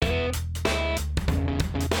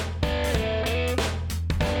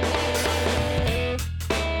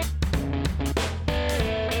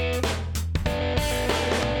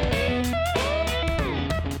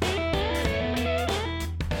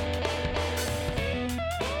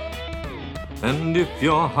And if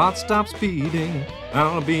your heart stops beating,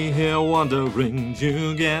 I'll be here wondering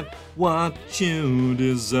you get what you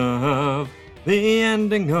deserve. The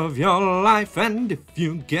ending of your life, and if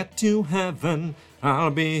you get to heaven,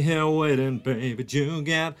 I'll be here waiting, baby, you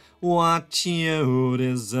get what you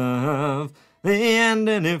deserve. The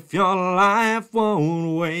ending, if your life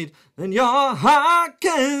won't wait, then your heart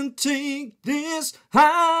can't take this.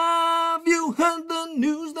 Have you heard the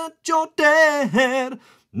news that you're dead?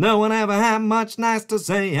 No one ever had much nice to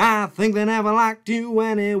say. I think they never liked you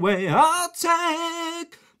anyway. Oh,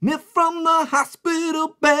 take me from the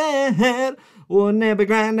hospital bed. Wouldn't it be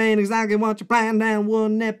grand? Ain't exactly what you planned. And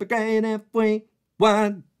wouldn't it be great if we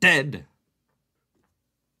were dead?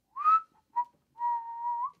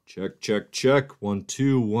 Check, check, check. 1,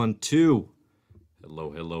 2, 1, 2.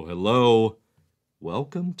 Hello, hello, hello.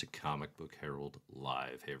 Welcome to Comic Book Herald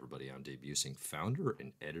Live. Hey, everybody. I'm Dave Busing, founder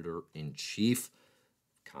and editor-in-chief.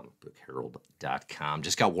 comicbookherald.com.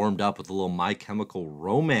 Just got warmed up with a little My Chemical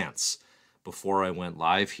Romance before I went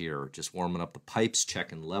live here. Just warming up the pipes,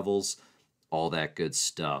 checking levels, all that good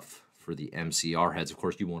stuff for the MCR heads. Of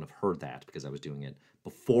course, you won't have heard that because I was doing it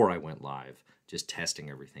before I went live, just testing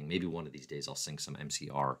everything. Maybe one of these days I'll sing some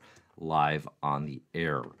MCR live on the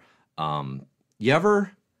air. You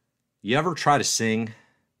ever try to sing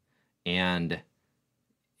and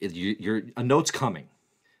a note's coming,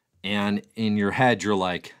 and in your head, you're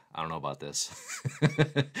like, I don't know about this.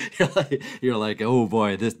 you're like, oh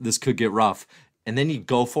boy, this could get rough. And then you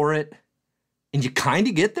go for it, and you kind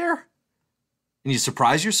of get there, and you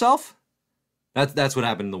surprise yourself. That's what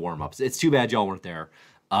happened in the warm-ups. It's too bad y'all weren't there.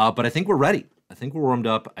 But I think we're ready. I think we're warmed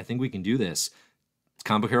up. I think we can do this. It's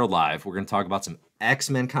Comic Book Herald Live. We're going to talk about some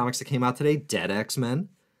X-Men comics that came out today. Dead X-Men,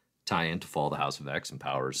 tie into Fall of the House of X and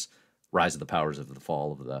Rise of the Powers of the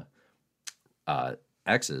Fall of the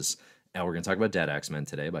X's. And we're going to talk about Dead X-Men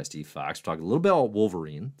today by Steve Fox. We'll talk a little bit about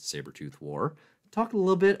Wolverine, Sabretooth War. Talk a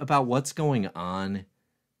little bit about what's going on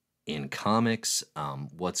in comics,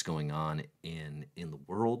 what's going on in the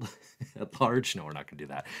world at large. No, we're not going to do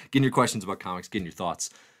that. Getting your questions about comics, getting your thoughts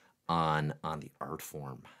on the art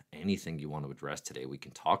form. Anything you want to address today, we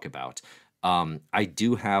can talk about. I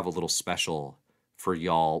do have a little special for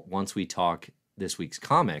y'all once we talk this week's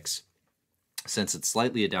comics. Since it's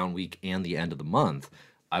slightly a down week and the end of the month,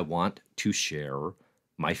 I want to share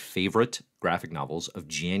my favorite graphic novels of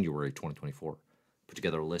January 2024. Put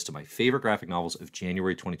together a list of my favorite graphic novels of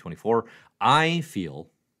January 2024. I feel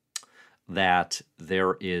that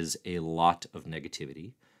there is a lot of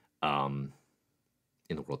negativity in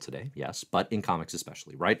the world today, yes, but in comics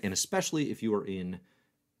especially, right? And especially if you are in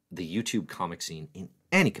the YouTube comic scene in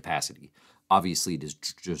any capacity. Obviously, it is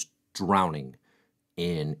just drowning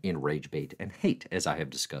in rage bait and hate, as I have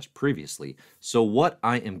discussed previously. So what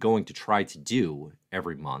I am going to try to do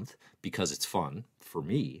every month, because it's fun for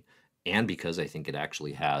me, and because I think it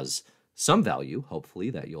actually has some value, hopefully,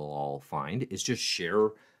 that you'll all find, is just share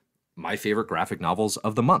my favorite graphic novels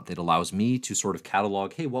of the month. It allows me to sort of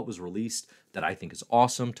catalog, hey, what was released that I think is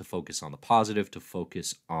awesome, to focus on the positive, to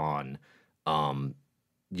focus on,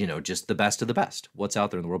 just the best of the best, what's out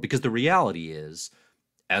there in the world. Because the reality is,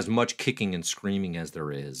 as much kicking and screaming as there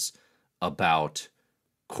is about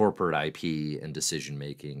corporate IP and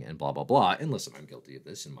decision-making and blah, blah, blah, and listen, I'm guilty of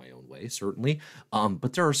this in my own way, certainly,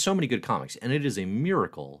 but there are so many good comics, and it is a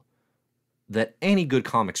miracle that any good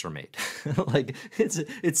comics are made. Like,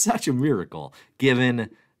 it's such a miracle, given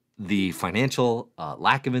the financial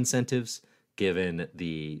lack of incentives, given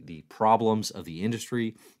the problems of the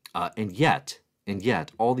industry, and yet,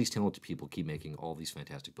 all these talented people keep making all these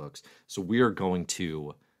fantastic books. So we are going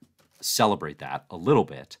to celebrate that a little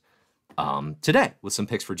bit today with some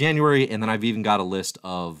picks for January. And then I've even got a list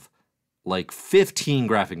of like 15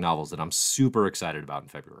 graphic novels that I'm super excited about in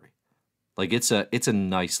February. Like it's a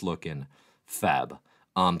nice looking fab.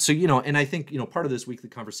 So, and I think, part of this weekly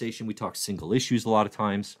conversation, we talk single issues a lot of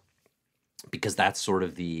times because that's sort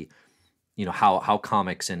of the, how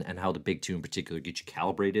comics and how the big two in particular get you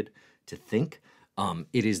calibrated to think.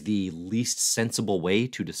 It is the least sensible way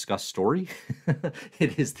to discuss story.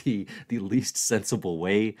 It is the least sensible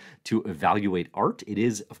way to evaluate art. It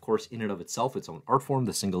is, of course, in and of itself, its own art form,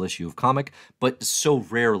 the single issue of comic, but so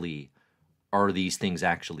rarely are these things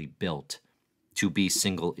actually built to be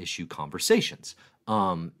single issue conversations.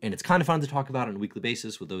 And it's kind of fun to talk about on a weekly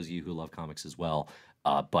basis with those of you who love comics as well.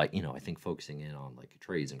 But, I think focusing in on like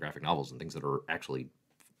trades and graphic novels and things that are actually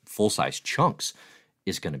full-size chunks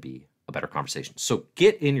is going to be a better conversation. So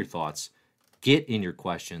get in your thoughts, get in your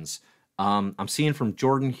questions. I'm seeing from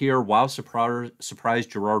Jordan here, wow, surprise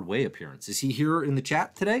Gerard Way appearance. Is he here in the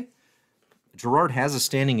chat today? Gerard has a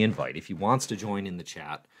standing invite if he wants to join in the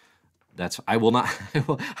chat. I will not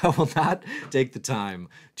I will not take the time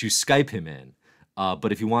to Skype him in.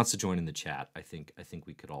 But if he wants to join in the chat, I think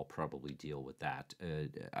we could all probably deal with that.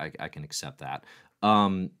 I can accept that.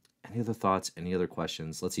 Any other thoughts? Any other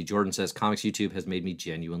questions? Let's see. Jordan says comics YouTube has made me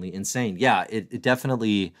genuinely insane. Yeah, it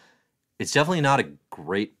definitely, it's definitely not a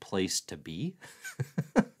great place to be.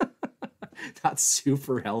 Not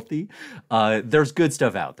super healthy. There's good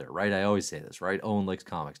stuff out there, right? I always say this, right? Owen Likes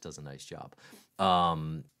Comics does a nice job.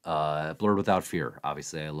 Blurred Without Fear.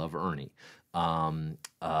 Obviously, I love Ernie.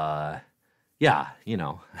 Yeah, you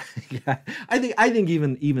know, yeah. I think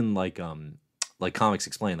even like Comics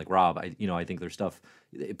Explained, like Rob, I think there's stuff,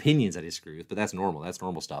 opinions I disagree with, but that's normal. That's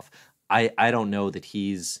normal stuff. I don't know that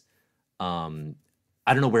he's, I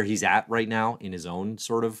don't know where he's at right now in his own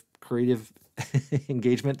sort of creative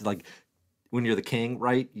engagement. Like when you're the king,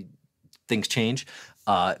 right? Things change.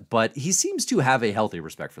 But he seems to have a healthy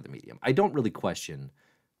respect for the medium. I don't really question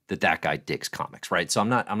that guy digs comics, right? So I'm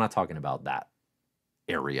not talking about that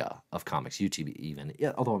area of comics YouTube even,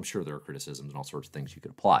 yeah, although I'm sure there are criticisms and all sorts of things you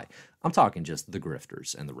could apply. I'm talking just the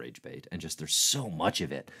grifters and the rage bait, and just there's so much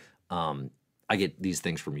of it. I get these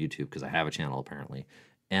things from YouTube because I have a channel apparently,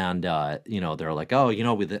 and they're like,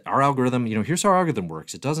 oh, with our algorithm, here's how our algorithm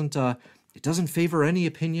works. It doesn't favor any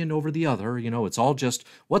opinion over the other. It's all just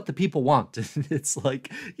what the people want. It's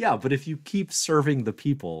like, yeah, but if you keep serving the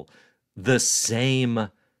people the same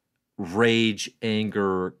rage,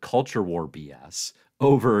 anger, culture war BS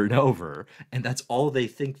over and over, and that's all they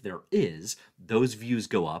think there is, those views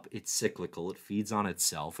go up. It's cyclical. It feeds on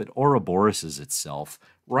itself. It Ouroboroses itself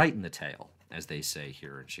right in the tail, as they say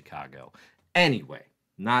here in Chicago. Anyway,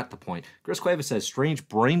 not the point. Chris Cueva says, Strange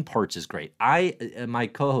Brain Parts is great. My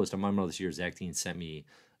co-host on My Mother This Year, Zach Dean, sent me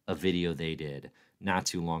a video they did not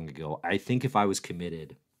too long ago. I think if I was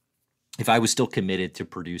still committed to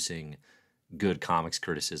producing good comics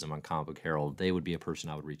criticism on Comic Book Herald, they would be a person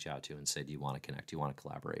I would reach out to and say, do you want to connect? Do you want to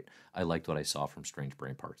collaborate? I liked what I saw from Strange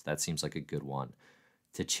Brain Parts. That seems like a good one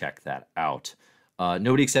to check that out.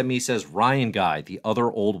 Nobody Except Me says, Ryan Guy, the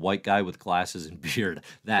other old white guy with glasses and beard.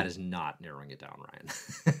 That is not narrowing it down, Ryan.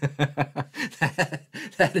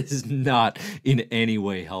 that is not in any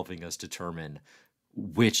way helping us determine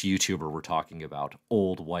which YouTuber we're talking about.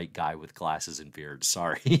 Old white guy with glasses and beard.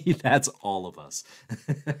 Sorry, that's all of us.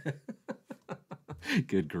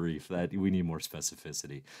 Good grief, that we need more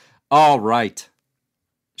specificity. All right,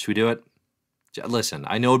 should we do it? Listen,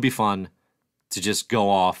 I know it'd be fun to just go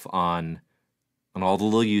off on all the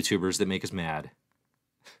little YouTubers that make us mad.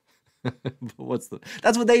 But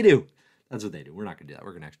that's what they do. That's what they do. We're not gonna do that.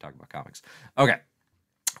 We're gonna actually talk about comics. Okay,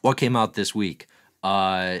 what came out this week?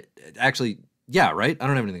 Actually, yeah, right. I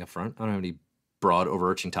don't have anything up front. I don't have any broad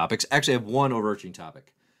overarching topics. Actually, I have one overarching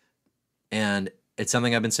topic, and it's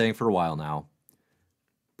something I've been saying for a while now.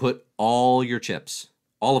 Put all your chips,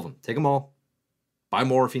 all of them, take them all, buy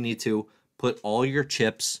more if you need to, put all your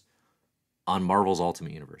chips on Marvel's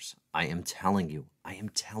Ultimate Universe. I am telling you,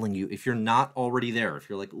 if you're not already there, if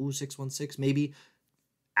you're like, ooh, 616, maybe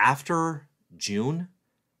after June,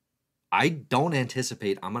 I don't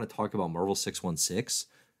anticipate I'm going to talk about Marvel 616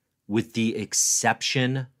 with the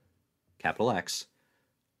exception, capital X,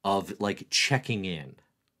 of like checking in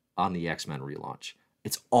on the X-Men relaunch.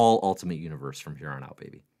 It's all Ultimate Universe from here on out,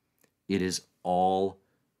 baby. It is all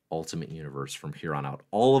Ultimate Universe from here on out.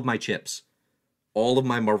 All of my chips, all of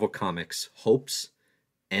my Marvel Comics hopes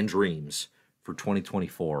and dreams for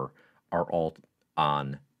 2024 are all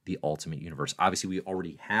on the Ultimate Universe. Obviously, we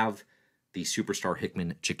already have the Superstar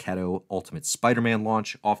Hickman Giacchetto Ultimate Spider-Man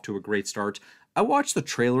launch off to a great start. I watched the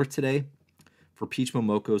trailer today for Peach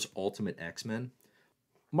Momoko's Ultimate X-Men.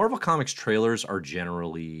 Marvel Comics trailers are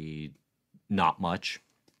generally not much.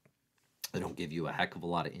 They don't give you a heck of a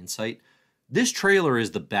lot of insight. This trailer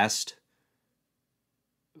is the best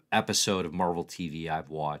episode of Marvel TV I've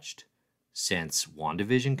watched since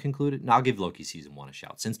WandaVision concluded. Now, I'll give Loki Season 1 a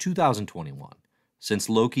shout. Since 2021, since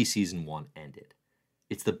Loki Season 1 ended.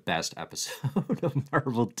 It's the best episode of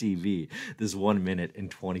Marvel TV. This 1 minute and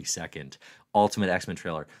 20-second Ultimate X-Men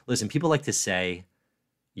trailer. Listen, people like to say,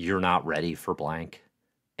 you're not ready for blank.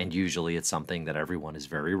 And usually it's something that everyone is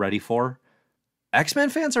very ready for. X-Men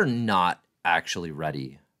fans are not actually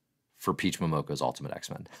ready for Peach Momoko's Ultimate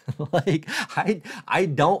X-Men. Like, I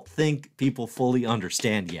don't think people fully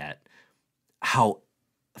understand yet how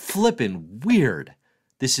flippin' weird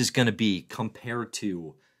this is going to be compared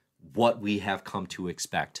to what we have come to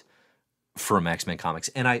expect from X-Men comics.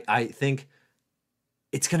 And I think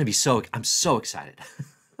it's going to be I'm so excited.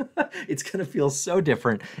 It's going to feel so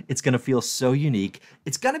different. It's going to feel so unique.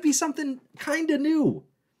 It's going to be something kind of new.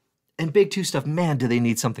 And Big Two stuff, man, do they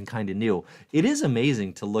need something kind of new. It is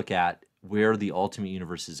amazing to look at where the Ultimate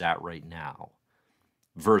Universe is at right now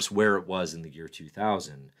versus where it was in the year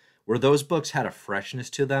 2000, where those books had a freshness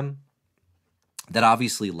to them that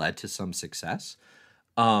obviously led to some success.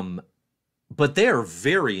 But they are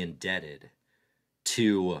very indebted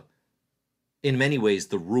to, in many ways,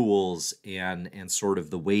 the rules and sort of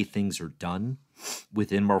the way things are done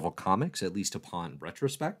within Marvel Comics, at least upon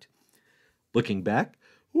retrospect. Looking back,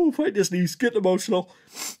 oh, fight this niece, getting emotional.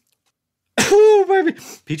 Oh, baby.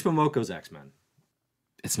 Peach Momoko's X-Men.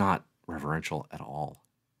 It's not reverential at all.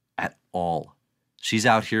 At all. She's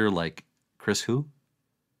out here like, Chris who?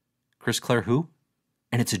 Chris Clare who?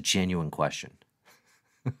 And it's a genuine question.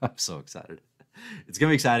 I'm so excited. It's going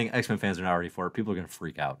to be exciting. X-Men fans are not ready for it. People are going to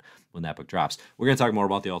freak out when that book drops. We're going to talk more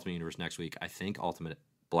about the Ultimate Universe next week. I think Ultimate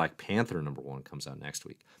Black Panther #1 comes out next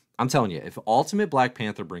week. I'm telling you, if Ultimate Black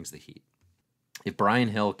Panther brings the heat, if Brian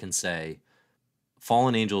Hill can say,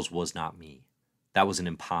 Fallen Angels was not me. That was an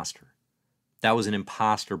imposter. That was an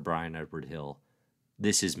imposter, Brian Edward Hill.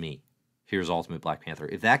 This is me. Here's Ultimate Black Panther.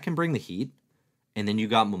 If that can bring the heat, and then you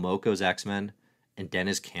got Momoko's X-Men and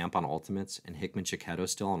Dennis Camp on Ultimates and Hickman Chiquetto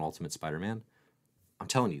still on Ultimate Spider-Man, I'm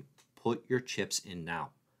telling you, put your chips in now.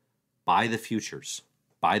 Buy the futures.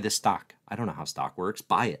 Buy the stock. I don't know how stock works.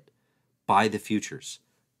 Buy it. Buy the futures.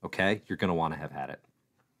 Okay? You're going to want to have had it.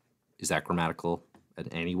 Is that grammatical in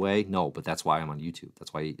any way? No, but that's why I'm on YouTube.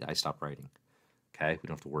 That's why I stopped writing. Okay? We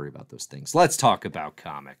don't have to worry about those things. Let's talk about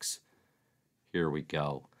comics. Here we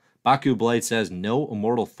go. Baku Blade says, no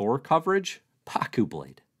Immortal Thor coverage? Baku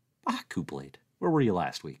Blade. Baku Blade. Where were you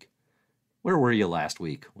last week? Where were you last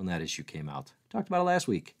week when that issue came out? Talked about it last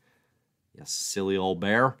week. You silly old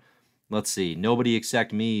bear. Let's see. Nobody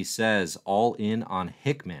except me says all in on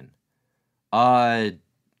Hickman. I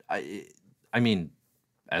mean,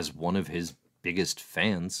 as one of his biggest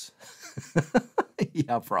fans,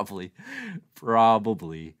 yeah, probably.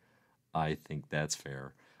 I think that's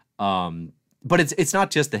fair. But it's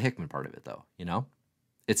not just the Hickman part of it, though. You know,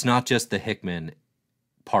 it's not just the Hickman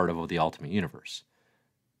part of the Ultimate Universe.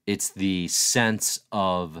 It's the sense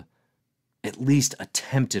of at least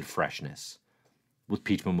attempted freshness with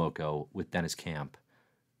Peach Momoko, with Dennis Camp,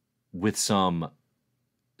 with some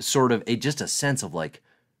sort of just a sense of like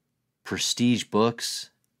prestige books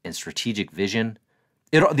and strategic vision.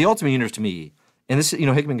 The Ultimate Universe to me, and this, you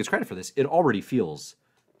know, Hickman gets credit for this, it already feels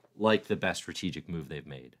like the best strategic move they've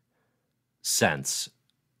made since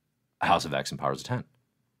House of X and Powers of 10.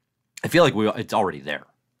 I feel like it's already there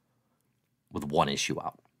with one issue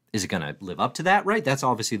out. Is it going to live up to that? Right? That's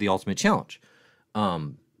obviously the ultimate challenge.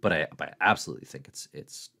 But I absolutely think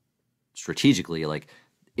it's strategically, like,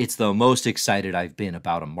 it's the most excited I've been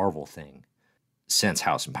about a Marvel thing since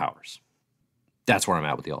House and Powers. That's where I'm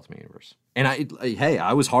at with the Ultimate Universe. And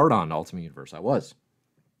I was hard on Ultimate Universe. I was.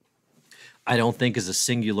 I don't think as a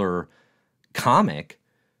singular comic,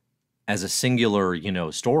 as a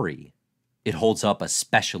singular, story, it holds up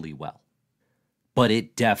especially well. But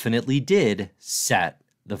it definitely did set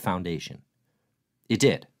the foundation. It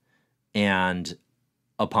did. And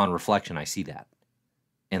upon reflection, I see that.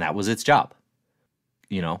 And that was its job.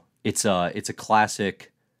 It's a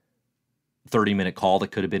classic 30-minute call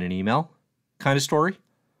that could have been an email kind of story,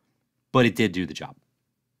 but it did do the job.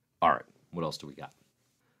 All right, what else do we got?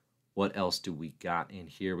 What else do we got in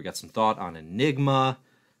here? We got some thought on Enigma.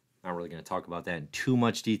 Not really going to talk about that in too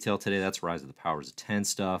much detail today. That's Rise of the Powers of 10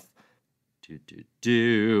 stuff.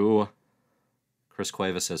 Chris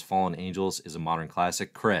Cueva says Fallen Angels is a modern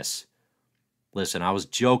classic. Chris, listen, I was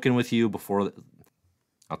joking with you before.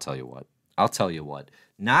 I'll tell you what.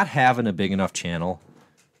 Not having a big enough channel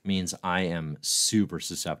means I am super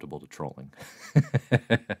susceptible to trolling.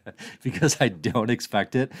 Because I don't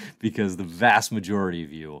expect it, because the vast majority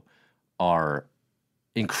of you are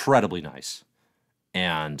incredibly nice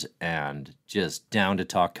and just down to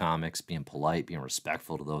talk comics, being polite, being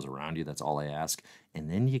respectful to those around you. That's all I ask. And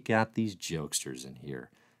then you got these jokesters in here.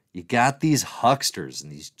 You got these hucksters and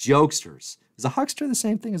these jokesters. Is a huckster the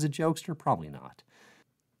same thing as a jokester? Probably not.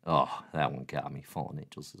 Oh, that one got me. Fallen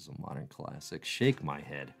Angels is a modern classic. Shake my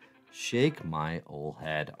head. Shake my old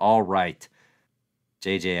head. All right.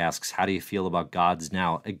 JJ asks, how do you feel about Gods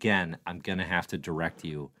Now? Again, I'm going to have to direct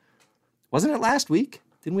you. Wasn't it last week?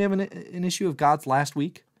 Didn't we have an issue of Gods last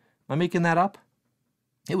week? Am I making that up?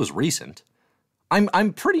 It was recent.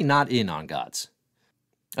 I'm pretty not in on Gods.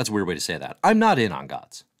 That's a weird way to say that. I'm not in on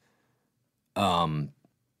Gods.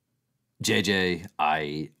 JJ,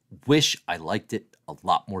 I wish I liked it a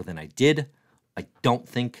lot more than I did. I don't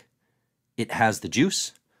think it has the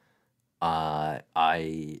juice. It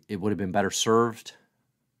would have been better served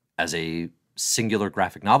as a singular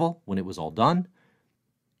graphic novel when it was all done.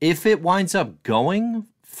 If it winds up going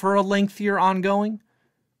for a lengthier ongoing,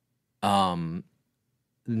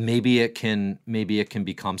 maybe it can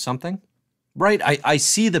become something, right? I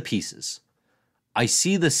see the pieces. I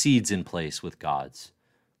see the seeds in place with Gods,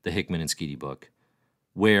 the Hickman and Skeety book,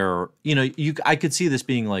 where, I could see this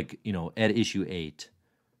being like, at issue 8,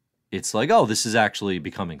 it's like, oh, this is actually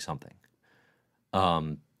becoming something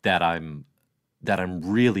that I'm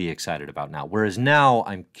really excited about now. Whereas now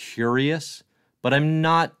I'm curious, but I'm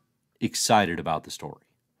not excited about the story.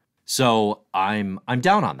 So I'm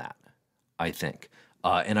down on that, I think.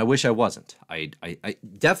 And I wish I wasn't. I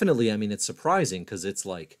definitely, it's surprising because it's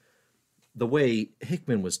like the way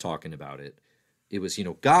Hickman was talking about it, it was,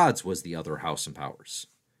 Gods was the other House and Powers.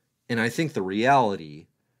 And I think the reality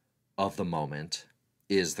of the moment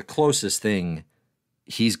is the closest thing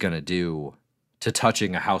he's going to do to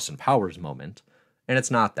touching a House and Powers moment. And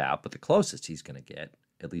it's not that, but the closest he's going to get,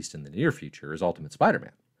 at least in the near future, is Ultimate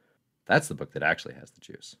Spider-Man. That's the book that actually has the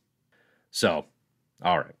juice. So,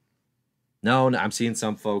 all right. No, I'm seeing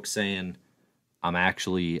some folks saying I'm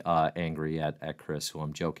actually angry at Chris, who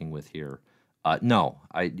I'm joking with here. No,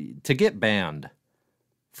 to get banned,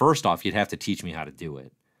 first off, you'd have to teach me how to do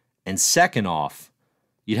it. And second off,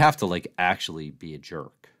 you'd have to actually be a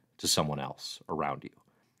jerk to someone else around you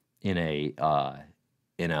in a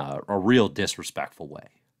real disrespectful way.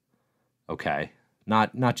 Okay?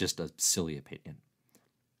 Not just a silly opinion.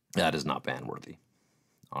 That is not ban worthy.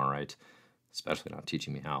 All right? Especially not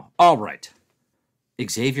teaching me how. All right.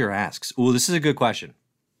 Xavier asks, ooh, this is a good question.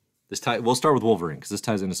 We'll start with Wolverine, because this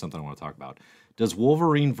ties into something I want to talk about. Does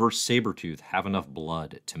Wolverine versus Sabretooth have enough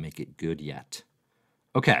blood to make it good yet?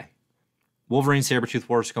 Okay. Wolverine Sabretooth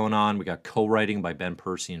War's going on. We got co-writing by Ben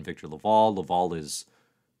Percy and Victor Laval. Laval is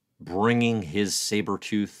bringing his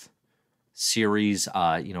Sabretooth series,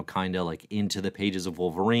 kind of into the pages of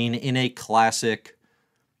Wolverine in a classic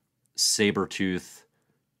Sabretooth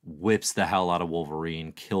whips the hell out of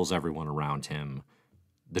Wolverine, kills everyone around him.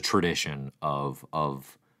 The tradition of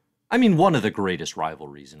one of the greatest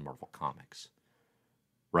rivalries in Marvel Comics,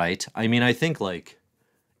 right? I think,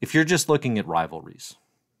 if you're just looking at rivalries,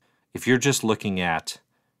 if you're just looking at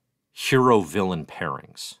hero-villain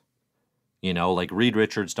pairings, Reed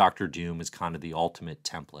Richards' Doctor Doom is kind of the ultimate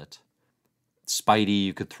template. Spidey,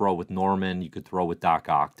 you could throw with Norman, you could throw with Doc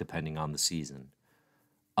Ock, depending on the season.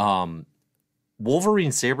 Wolverine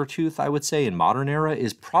Sabretooth, I would say, in modern era,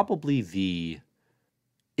 is probably the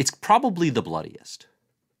bloodiest.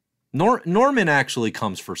 Norman actually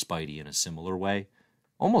comes for Spidey in a similar way,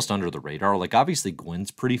 almost under the radar. Obviously, Gwen's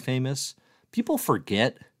pretty famous. People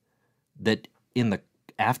forget that in the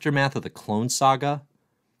aftermath of the Clone Saga,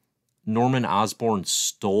 Norman Osborn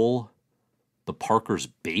stole the Parker's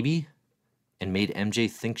baby and made MJ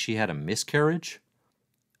think she had a miscarriage.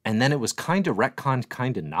 And then it was kind of retconned,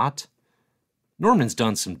 kind of not. Norman's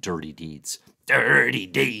done some dirty deeds. Dirty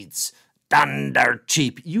deeds. Done dirt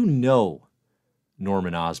cheap.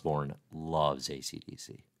 Norman Osborn loves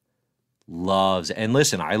AC/DC. And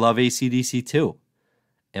listen, I love AC/DC too.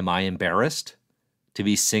 Am I embarrassed to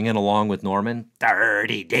be singing along with Norman?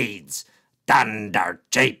 Dirty deeds. Done dirt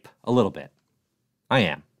cheap. A little bit. I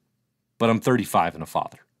am. But I'm 35 and a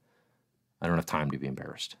father. I don't have time to be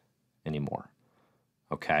embarrassed anymore.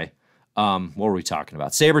 Okay? What were we talking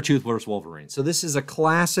about? Sabretooth versus Wolverine. So this is a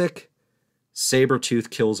classic Sabretooth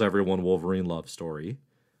kills everyone Wolverine love story.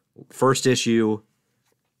 First issue,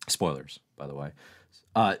 spoilers, by the way.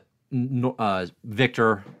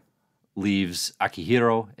 Victor leaves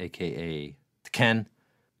Akihiro, a.k.a. Ken,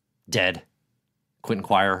 dead. Quentin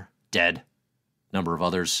Quire, dead. Number of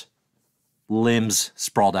others. Limbs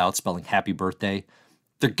sprawled out, spelling happy birthday.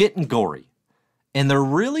 They're getting gory. And they're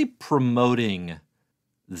really promoting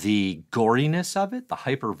the goriness of it, the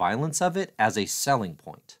hyper-violence of it, as a selling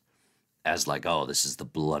point. As oh, this is the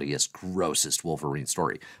bloodiest, grossest Wolverine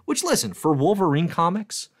story. Which, listen, for Wolverine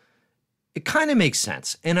comics, it kind of makes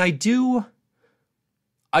sense. And I do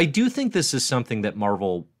think this is something that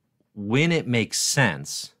Marvel, when it makes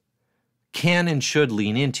sense, can and should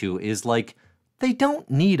lean into, is they don't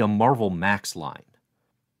need a Marvel Max line.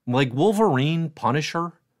 Wolverine,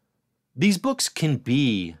 Punisher, these books can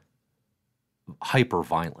be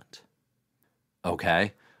hyper-violent.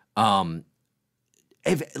 Okay?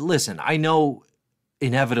 Listen, I know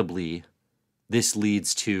inevitably this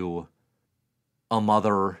leads to a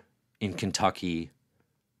mother in Kentucky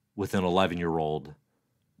with an 11-year-old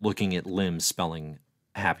looking at limbs spelling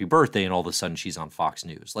happy birthday, and all of a sudden she's on Fox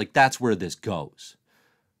News. That's where this goes.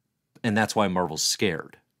 And that's why Marvel's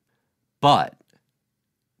scared. But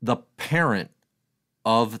the parent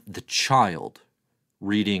of the child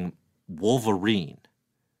reading Wolverine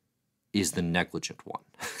is the negligent one.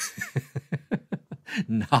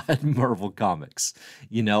 Not Marvel Comics.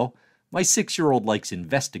 You know, my 6-year-old likes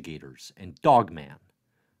Investigators and Dogman.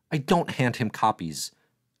 I don't hand him copies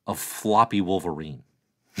of floppy Wolverine.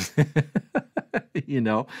 You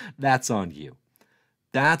know, that's on you.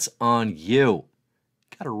 That's on you.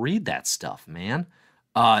 Got to read that stuff, man.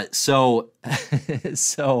 So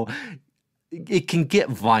it can get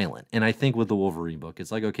violent. And I think with the Wolverine book,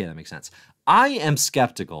 it's like, okay, that makes sense. I am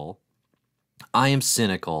skeptical. I am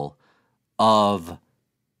cynical of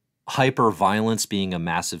hyper-violence being a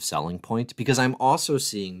massive selling point, because I'm also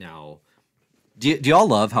seeing now, do y'all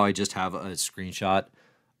love how I just have a screenshot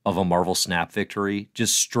of a Marvel Snap victory?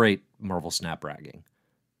 Just straight Marvel Snap bragging.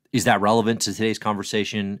 Is that relevant to today's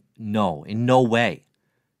conversation? No, in no way.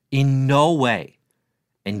 In no way.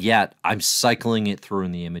 And yet, I'm cycling it through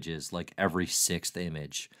in the images like every 6th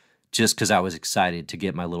image, just because I was excited to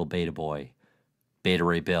get my little beta boy, Beta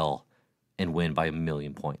Ray Bill, and win by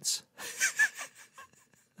 1,000,000 points.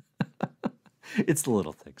 It's the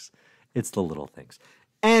little things. It's the little things.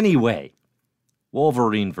 Anyway,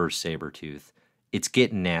 Wolverine versus Sabretooth. It's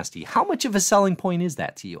getting nasty. How much of a selling point is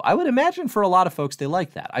that to you? I would imagine for a lot of folks, they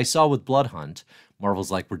like that. I saw with Blood Hunt,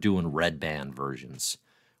 Marvel's like, we're doing red band versions.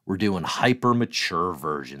 We're doing hyper mature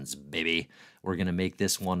versions, baby. We're going to make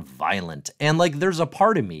this one violent. And like, there's a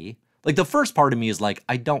part of me, like the first part of me is like,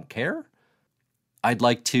 I don't care. I'd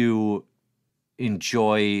like to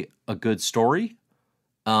enjoy a good story.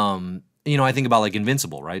 You know, I think about like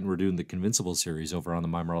Invincible, right? And we're doing the Invincible series over on the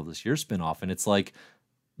My Marvel This Year spinoff. And it's like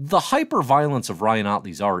the hyper violence of Ryan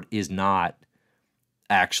Ottley's art is not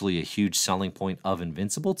actually a huge selling point of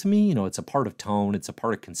Invincible to me. You know, it's a part of tone, it's a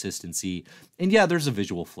part of consistency. And yeah, there's a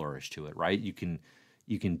visual flourish to it, right? You can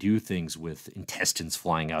do things with intestines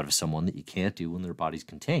flying out of someone that you can't do when their body's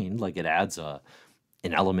contained. Like it adds an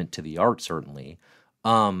element to the art, certainly.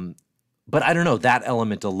 But I don't know, that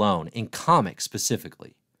element alone in comics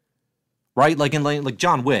specifically, right? Like in like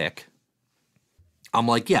John Wick, I'm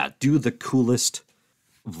like, yeah, do the coolest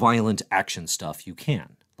violent action stuff you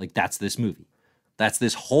can. Like that's this movie. That's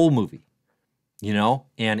this whole movie, you know?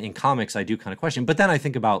 And in comics, I do kind of question. But then I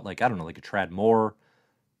think about like, I don't know, like a Trad Moore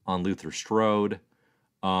on Luther Strode.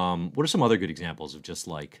 What are some other good examples of just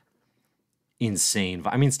like insane?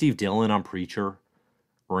 I mean, Steve Dillon on Preacher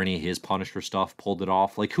or any of his Punisher stuff pulled it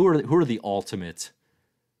off. Like who are the ultimate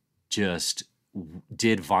just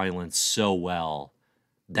did violence so well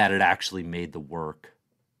that it actually made the work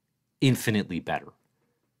infinitely better.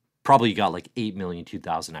 Probably you got like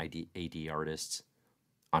 8,000,000 AD artists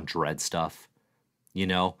on Dread stuff, you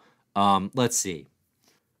know? Let's see.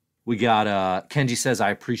 We got, Kenji says,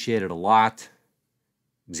 I appreciate it a lot.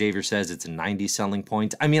 Xavier says it's a 90 selling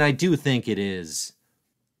point. I mean, I do think it is.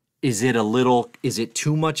 Is it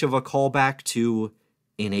too much of a callback to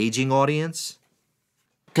an aging audience?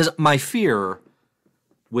 Because my fear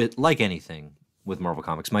with, like anything with Marvel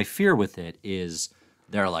Comics, my fear with it is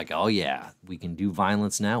they're like, oh yeah, we can do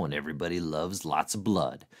violence now and everybody loves lots of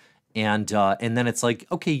blood. And then it's like,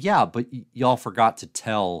 okay, yeah, but y'all forgot to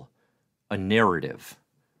tell a narrative,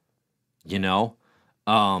 you know?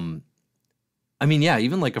 I mean, yeah,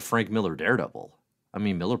 even like a Frank Miller Daredevil. I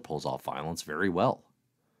mean, Miller pulls off violence very well,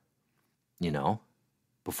 you know,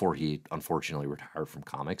 before he unfortunately retired from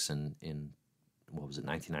comics in what was it,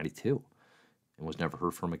 1992, and was never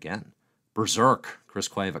heard from again. Berserk, Chris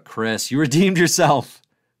Cueva. Chris, you redeemed yourself.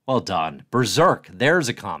 Well done. Berserk, there's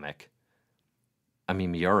a comic. I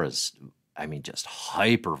mean, Miura's, just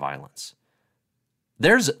hyper violence.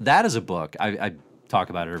 That is a book. I talk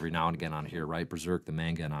about it every now and again on here, right? Berserk, the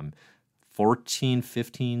manga, and I'm 14,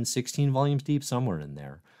 15, 16 volumes deep, somewhere in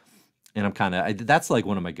there. And I'm kind of, that's like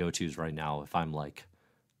one of my go-tos right now. If I'm like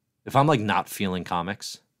not feeling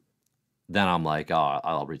comics, then I'm like, oh,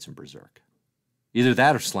 I'll read some Berserk. Either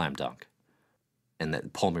that or Slam Dunk. And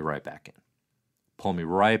then pull me right back in. Pull me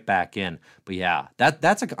right back in. But yeah,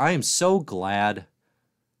 I am so glad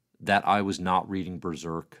that I was not reading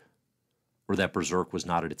Berserk, or that Berserk was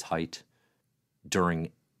not at its height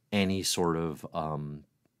during any sort of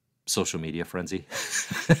social media frenzy.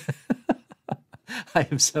 I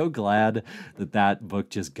am so glad that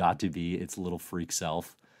book just got to be its little freak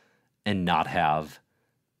self and not have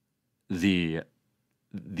the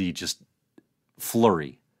just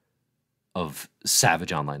flurry of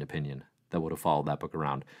savage online opinion that would have followed that book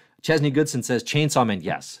around. Chesney Goodson says, Chainsaw Man,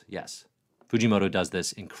 yes. Fujimoto does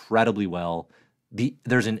this incredibly well.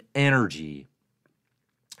 There's an energy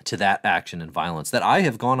to that action and violence that I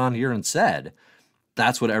have gone on here and said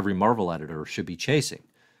that's what every Marvel editor should be chasing,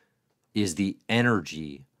 is the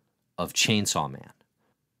energy of Chainsaw Man,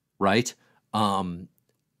 right? And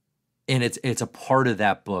And it's a part of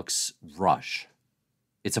that book's rush.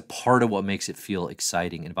 It's a part of what makes it feel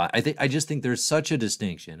exciting. And I just think there's such a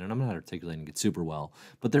distinction, and I'm not articulating it super well,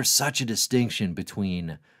 but there's such a distinction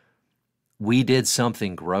between we did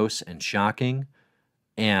something gross and shocking,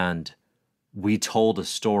 and we told a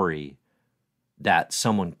story that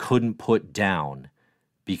someone couldn't put down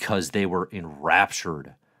because they were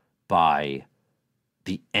enraptured by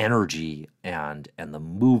the energy and the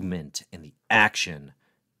movement and the action.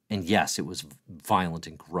 And yes, it was violent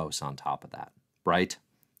and gross on top of that, right?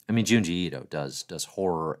 I mean, Junji Ito does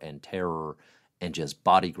horror and terror and just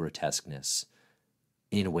body grotesqueness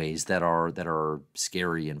in ways that are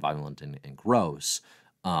scary and violent and gross.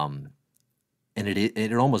 And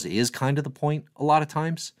it almost is kind of the point a lot of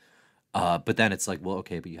times. But then it's like, well,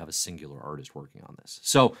 okay, but you have a singular artist working on this.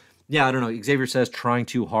 So, yeah, I don't know. Xavier says trying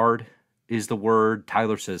too hard is the word.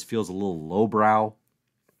 Tyler says feels a little lowbrow.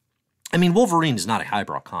 I mean, Wolverine is not a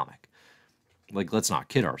highbrow comic. Like, let's not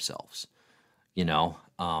kid ourselves. You know,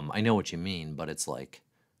 I know what you mean, but it's like,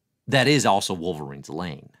 that is also Wolverine's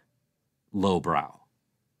lane. Lowbrow.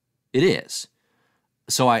 It is.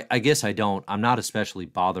 So I guess I'm not especially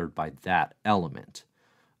bothered by that element.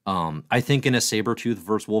 I think in a Sabretooth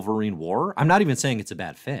versus Wolverine war, I'm not even saying it's a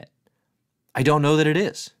bad fit. I don't know that it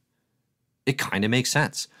is. It kind of makes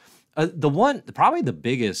sense. Probably the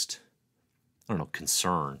biggest, I don't know,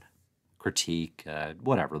 concern, critique,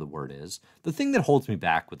 whatever the word is, the thing that holds me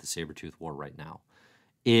back with the Sabretooth war right now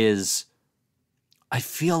is I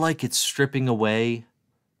feel like it's stripping away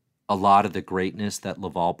a lot of the greatness that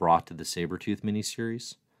Laval brought to the Sabretooth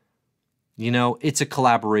miniseries. You know, it's a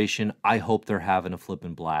collaboration. I hope they're having a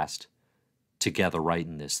flippin' blast together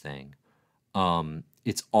writing this thing.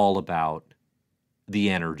 It's all about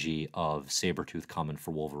the energy of Sabretooth coming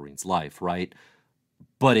for Wolverine's life, right?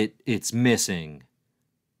 But it's missing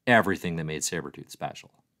everything that made Sabretooth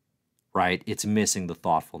special, right? It's missing the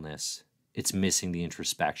thoughtfulness. It's missing the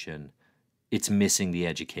introspection. It's missing the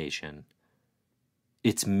education.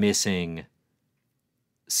 It's missing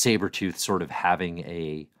Sabretooth sort of having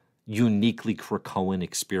a uniquely Krakoan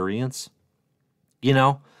experience, you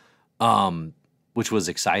know, which was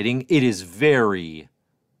exciting. It is very,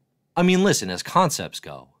 I mean, listen, as concepts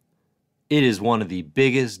go, it is one of the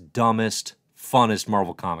biggest, dumbest, funnest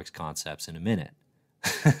Marvel Comics concepts in a minute,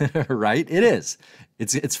 right? It is.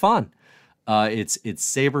 It's fun. It's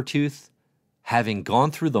Sabretooth having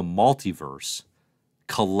gone through the multiverse,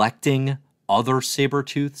 collecting other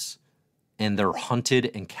Sabretooths and their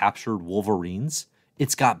hunted and captured Wolverines.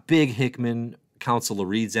 It's got big Hickman, Council of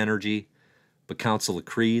Reed's energy, but Council of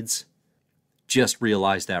Creed's just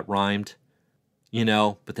realized that rhymed, you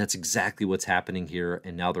know, but that's exactly what's happening here,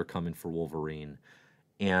 and now they're coming for Wolverine.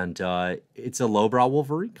 And it's a lowbrow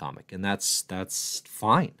Wolverine comic, and that's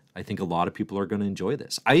fine. I think a lot of people are going to enjoy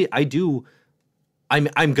this. I'm going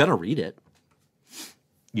to read it.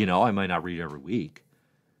 You know, I might not read it every week,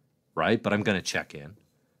 right? But I'm going to check in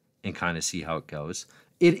and kind of see how it goes.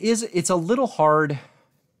 It's a little hard.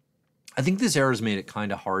 I think this era's made it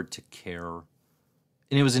kind of hard to care.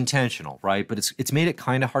 And it was intentional, right? But it's made it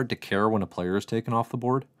kind of hard to care when a player is taken off the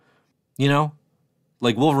board. You know?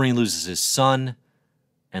 Like Wolverine loses his son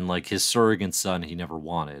and like his surrogate son he never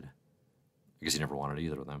wanted. I guess he never wanted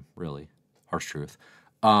either of them, really. Harsh truth.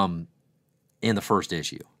 In the first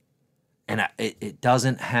issue. And it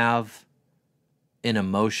doesn't have an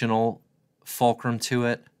emotional fulcrum to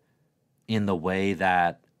it in the way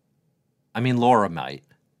that, I mean, Laura might,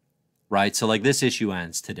 right? So like this issue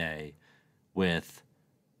ends today with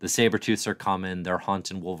the Sabretooths are coming, they're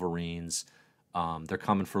hunting Wolverines, they're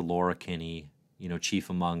coming for Laura Kinney, you know, chief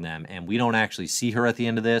among them, and we don't actually see her at the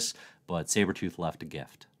end of this, but Sabretooth left a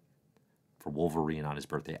gift for Wolverine on his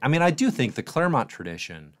birthday. I mean, I do think the Claremont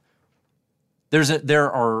tradition, there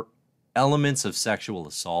are elements of sexual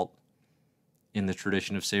assault in the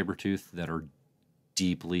tradition of Sabretooth that are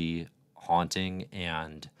deeply haunting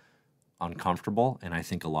and uncomfortable, and I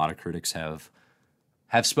think a lot of critics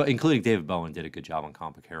including David Bowen did a good job on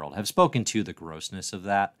Comic Herald, have spoken to the grossness of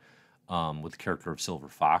that with the character of Silver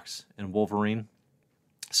Fox and Wolverine.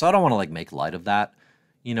 So I don't want to like make light of that,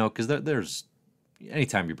 you know, because there's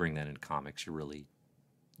anytime you bring that into comics, you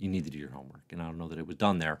need to do your homework, and I don't know that it was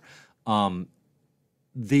done there.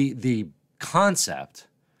 The concept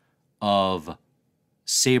of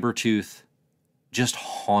Sabretooth just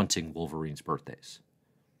haunting Wolverine's birthdays,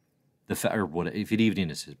 if it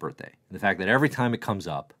even is his birthday, the fact that every time it comes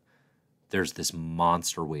up, there's this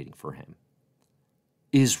monster waiting for him,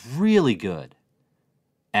 is really good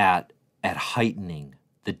at heightening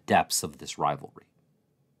the depths of this rivalry.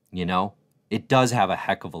 You know, it does have a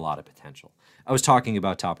heck of a lot of potential. I was talking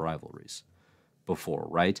about top rivalries before,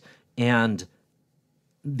 right? And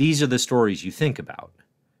these are the stories you think about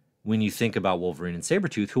when you think about Wolverine and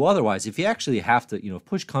Sabretooth, who otherwise, if you actually have to, if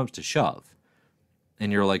push comes to shove,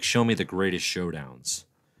 and you're like, show me the greatest showdowns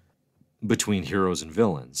between heroes and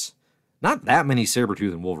villains, not that many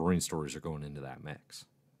Sabretooth and Wolverine stories are going into that mix,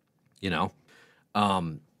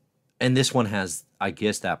 And this one has, I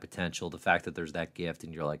guess, that potential, the fact that there's that gift,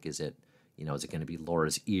 and you're like, is it going to be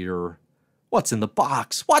Laura's ear? What's in the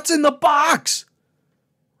box? What's in the box?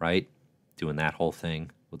 Right? Doing that whole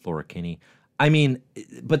thing with Laura Kinney. I mean,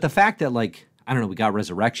 but the fact that, like, I don't know, we got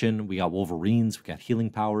resurrection, we got Wolverines, we got healing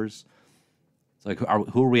powers. It's like,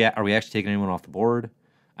 who are we at? Are we actually taking anyone off the board?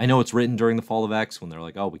 I know it's written during the Fall of X when they're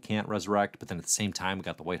like, oh, we can't resurrect, but then at the same time, we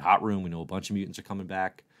got the White Hot Room. We know a bunch of mutants are coming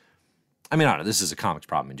back. I mean, I don't know. This is a comics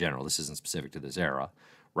problem in general. This isn't specific to this era,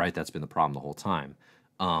 right? That's been the problem the whole time.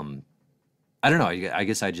 I don't know. I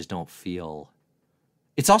guess I just don't feel...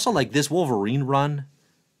 It's also like this Wolverine run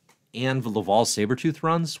and Laval's Sabretooth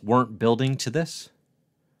runs weren't building to this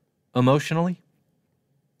emotionally.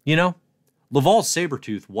 Laval's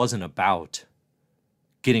Sabretooth wasn't about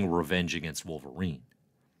getting revenge against Wolverine.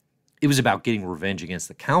 It was about getting revenge against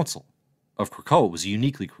the Council of Krakoa. It was a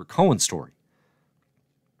uniquely Krakoan story.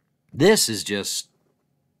 This is just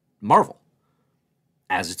Marvel,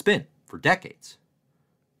 as it's been for decades.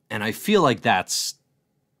 And I feel like that's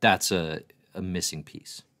a missing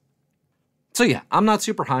piece. So yeah, I'm not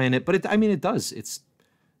super high in it, but it does.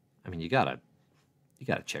 You gotta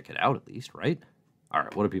check it out at least, right? All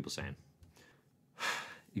right, what are people saying?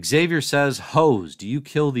 Xavier says, Hose, do you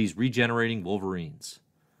kill these regenerating Wolverines?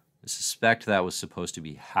 I suspect that was supposed to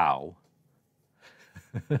be how.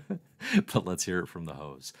 But let's hear it from the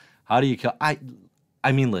Hose. How do you kill?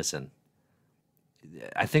 Listen.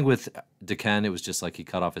 I think with D'Ken, it was just like he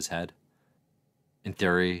cut off his head. In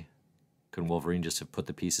theory, couldn't Wolverine just have put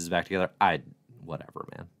the pieces back together? Whatever,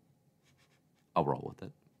 man. I'll roll with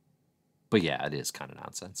it. But yeah, it is kind of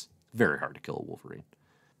nonsense. Very hard to kill a Wolverine.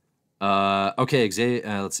 Okay,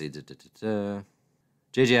 let's see.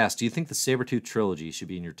 JJ asks, do you think the Sabretooth trilogy should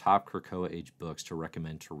be in your top Krakoa Age books to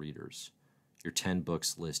recommend to readers? Your 10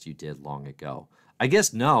 books list you did long ago. I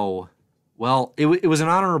guess no. Well, it was an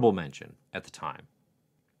honorable mention at the time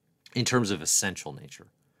in terms of essential nature.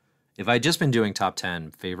 If I had just been doing top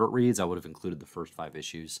 10 favorite reads, I would have included the first 5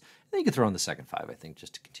 issues. And then you could throw in the second 5, I think,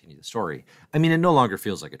 just to continue the story. It no longer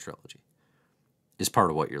feels like a trilogy. Is part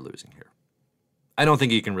of what you're losing here. I don't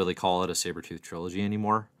think you can really call it a Sabretooth trilogy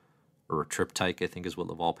anymore. Or a triptych, I think is what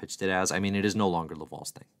Laval pitched it as. It is no longer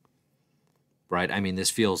Laval's thing. Right? This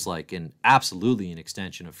feels like absolutely an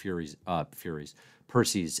extension of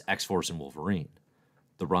Percy's X-Force and Wolverine.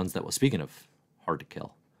 The runs that was, speaking of hard to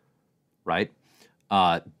kill. Right?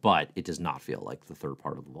 But it does not feel like the third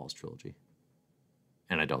part of Laval's trilogy.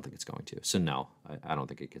 And I don't think it's going to. So no, I don't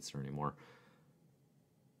think it gets there anymore.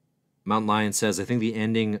 Mountain Lion says, I think the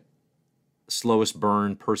ending slowest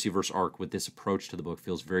burn Percy versus Arc with this approach to the book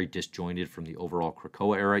feels very disjointed from the overall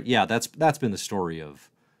Krakoa era. Yeah, that's been the story of...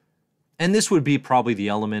 And this would be probably the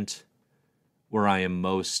element where I am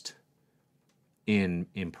most in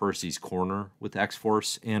Percy's corner with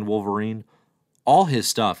X-Force and Wolverine. All his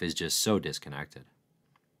stuff is just so disconnected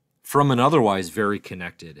from an otherwise very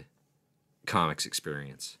connected comics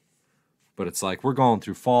experience. But it's like, we're going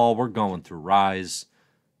through Fall, we're going through Rise,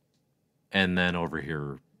 and then over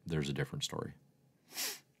here, there's a different story.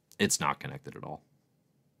 It's not connected at all.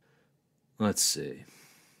 Let's see.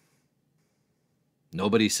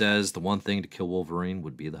 Nobody says the one thing to kill Wolverine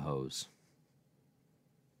would be the Hose.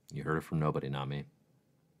 You heard it from nobody, not me.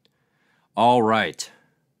 All right.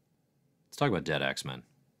 Let's talk about Dead X-Men.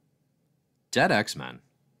 Dead X-Men,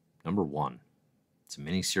 #1. It's a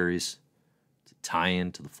miniseries. It's a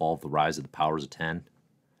tie-in to the fall of the rise of the powers of 10.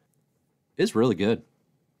 It's really good.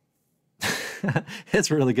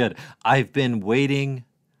 It's really good. I've been waiting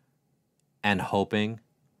and hoping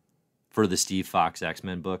for the Steve Fox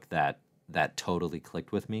X-Men book that totally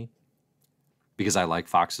clicked with me, because I like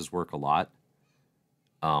Fox's work a lot.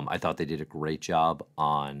 I thought they did a great job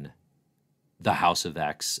on the House of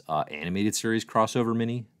X animated series crossover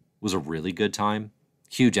mini. It was a really good time.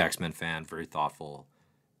 Huge X-Men fan, very thoughtful,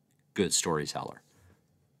 good storyteller.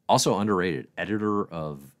 Also underrated, editor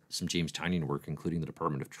of some James Tynion work, including The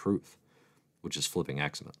Department of Truth, which is flipping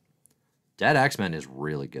X-Men. Dead X-Men is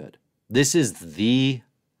really good. This is the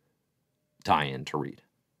tie-in to read.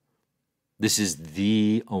 This is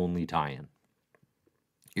the only tie-in.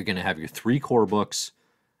 You're going to have your 3 core books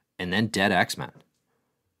and then Dead X-Men.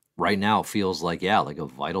 Right now it feels like, like a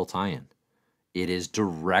vital tie-in. It is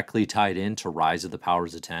directly tied into Rise of the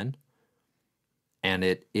Powers of 10. And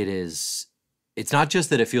it's not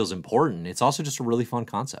just that it feels important, it's also just a really fun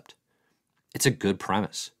concept. It's a good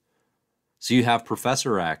premise. So you have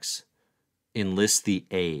Professor X enlist the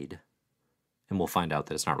aid, and we'll find out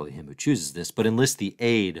that it's not really him who chooses this, but enlist the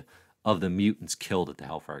aid of the mutants killed at the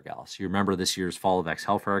Hellfire Gala. So you remember this year's Fall of X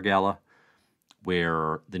Hellfire Gala,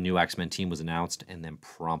 where the new X-Men team was announced and then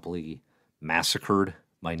promptly massacred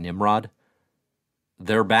by Nimrod?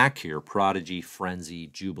 They're back here. Prodigy, Frenzy,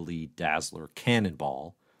 Jubilee, Dazzler,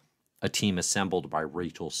 Cannonball, a team assembled by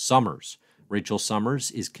Rachel Summers. Rachel Summers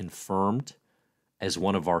is confirmed as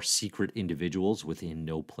one of our secret individuals within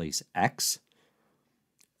No Place X.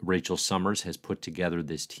 Rachel Summers has put together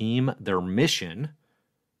this team. Their mission,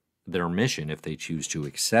 if they choose to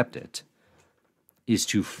accept it, is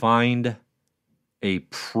to find the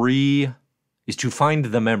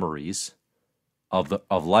memories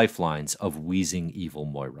of lifelines of wheezing evil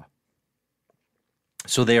Moira.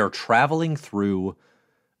 So they are traveling through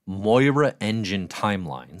Moira engine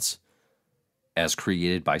timelines as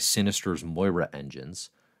created by Sinister's Moira engines,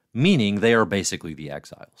 meaning they are basically the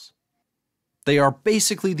Exiles. They are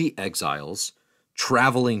basically the Exiles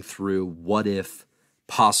traveling through what-if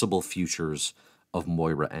possible futures of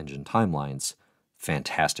Moira engine timelines.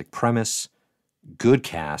 Fantastic premise, good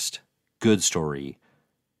cast, good story.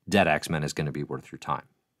 Dead X-Men is going to be worth your time.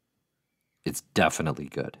 It's definitely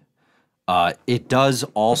good. It does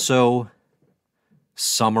also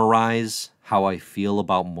summarize how I feel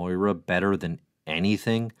about Moira better than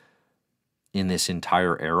anything in this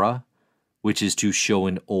entire era, which is to show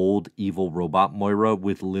an old evil robot Moira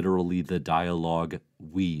with literally the dialogue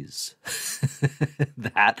wheeze.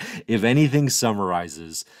 That, if anything,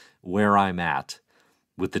 summarizes where I'm at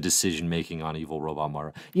with the decision-making on evil robot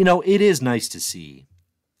Moira. You know, it is nice to see,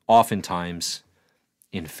 oftentimes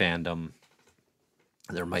in fandom,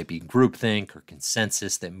 there might be groupthink or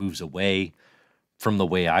consensus that moves away from the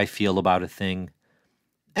way I feel about a thing.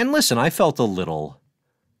 And listen, I felt a little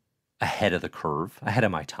ahead of the curve, ahead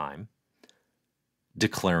of my time,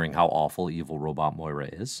 declaring how awful evil robot Moira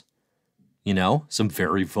is. You know, some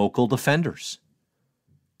very vocal defenders.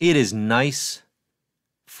 It is nice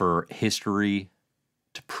for history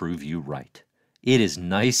to prove you right. It is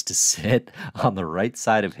nice to sit on the right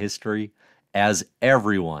side of history as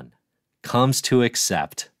everyone comes to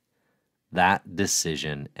accept that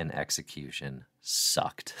decision and execution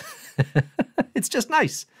sucked. It's just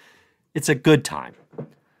nice. It's a good time.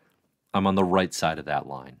 I'm on the right side of that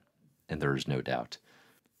line, and there's no doubt.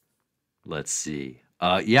 Let's see.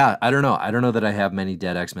 Yeah, I don't know. I don't know that I have many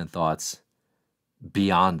Dead X-Men thoughts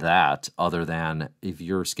beyond that, other than if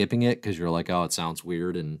you're skipping it because you're like, oh, it sounds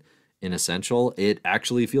weird and inessential, it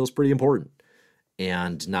actually feels pretty important.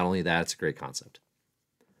 And not only that, it's a great concept.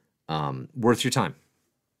 Worth your time.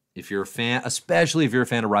 If you're a fan, especially if you're a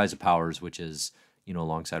fan of Rise of Powers, which is, you know,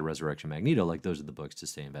 alongside Resurrection Magneto, like those are the books to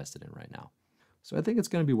stay invested in right now. So I think it's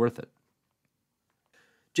going to be worth it.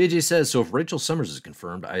 JJ says, so if Rachel Summers is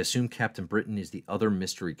confirmed, I assume Captain Britain is the other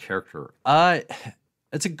mystery character.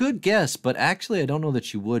 It's a good guess, but actually I don't know that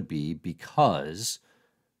she would be, because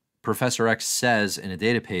Professor X says in a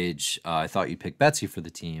data page, I thought you'd pick Betsy for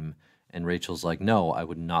the team. And Rachel's like, no, I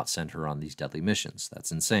would not send her on these deadly missions.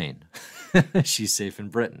 That's insane. She's safe in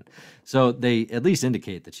Britain. So they at least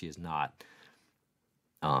indicate that she is not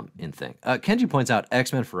in thing. Kenji points out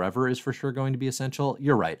X-Men Forever is for sure going to be essential.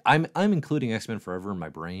 You're right. I'm including X-Men Forever in my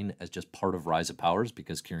brain as just part of Rise of Powers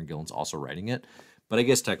because Kieran Gillen's also writing it. But I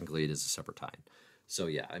guess technically it is a separate time. So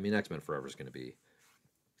yeah, I mean, X-Men Forever is going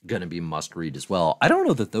to be must read as well. I don't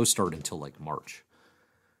know that those start until like March.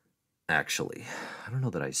 Actually, I don't know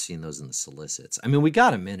that I've seen those in the solicits. I mean, we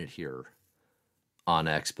got a minute here on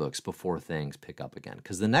X Books before things pick up again,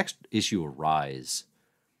 because the next issue of Rise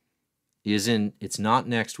it's not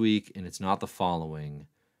next week and it's not the following.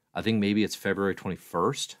 I think maybe it's February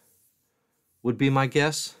 21st would be my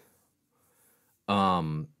guess.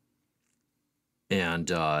 And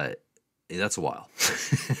that's a while.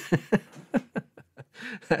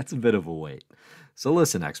 That's a bit of a wait. So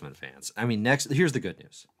listen, X-Men fans. I mean, here's the good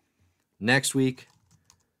news. Next week,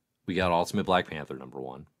 we got Ultimate Black Panther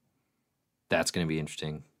 #1. That's going to be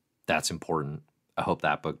interesting. That's important. I hope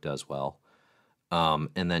that book does well.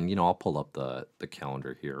 And then, you know, I'll pull up the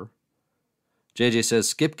calendar here. JJ says,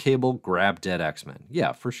 skip Cable, grab Dead X-Men.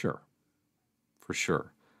 Yeah, for sure. For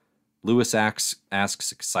sure. Lewis asks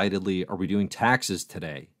excitedly, are we doing taxes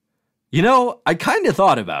today? You know, I kind of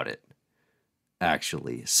thought about it,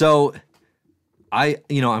 actually. So, I'm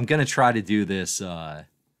going to try to do this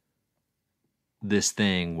this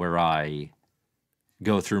thing where I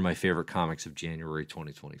go through my favorite comics of January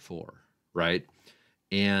 2024, right?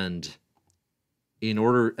 And in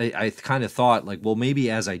order, I kind of thought like, well, maybe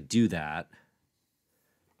as I do that,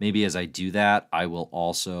 I will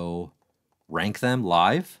also rank them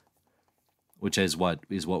live, which is what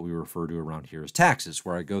we refer to around here as taxes,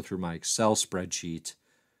 where I go through my Excel spreadsheet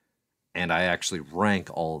and I actually rank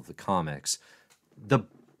all of the comics. The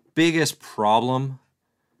biggest problem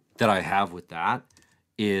that I have with that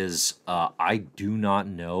is I do not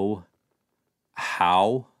know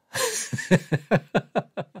how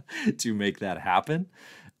to make that happen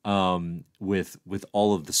with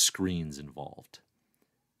all of the screens involved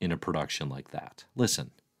in a production like that.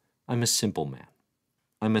 Listen, I'm a simple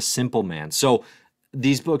man. So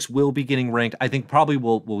these books will be getting ranked. I think probably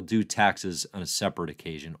we'll do taxes on a separate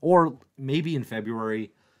occasion, or maybe in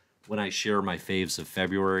February when I share my faves of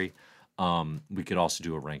February. We could also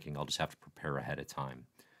do a ranking. I'll just have to prepare ahead of time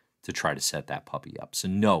to try to set that puppy up. So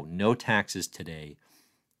no taxes today,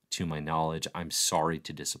 to my knowledge. I'm sorry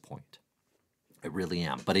to disappoint. I really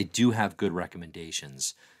am. But I do have good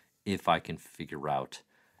recommendations if I can figure out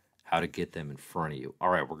how to get them in front of you. All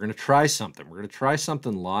right, we're going to try something. We're going to try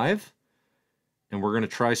something live, and we're going to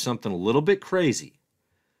try something a little bit crazy.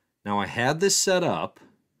 Now, I had this set up,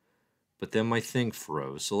 but then my thing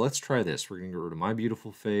froze. So let's try this. We're going to get rid of my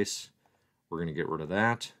beautiful face. We're going to get rid of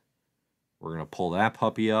that. We're going to pull that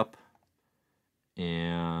puppy up.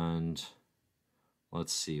 And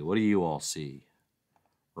let's see. What do you all see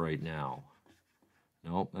right now?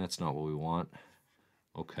 Nope, that's not what we want.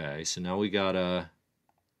 Okay, so now we gotta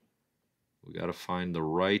find the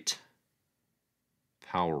right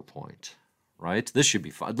PowerPoint, right? This should be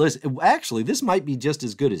fun. Listen, actually, this might be just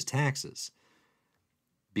as good as taxes,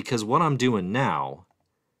 because what I'm doing now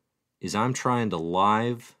is I'm trying to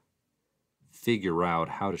live figure out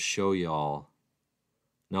how to show y'all.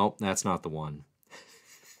 Nope, that's not the one.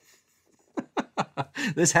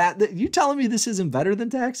 This hat, you telling me this isn't better than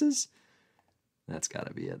taxes? That's got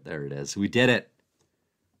to be it. There it is. We did it.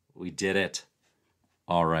 We did it.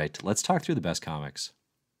 All right, let's talk through the best comics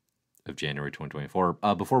of January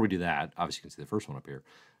 2024. Before we do that, obviously you can see the first one up here.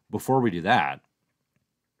 Before we do that,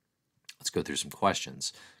 let's go through some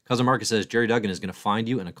questions. Cousin Marcus says, Jerry Duggan is going to find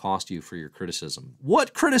you and accost you for your criticism.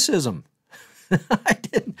 What criticism?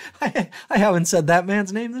 I haven't said that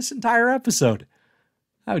man's name this entire episode.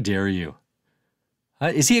 How dare you?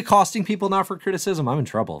 Is he accosting people now for criticism? I'm in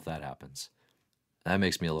trouble if that happens. That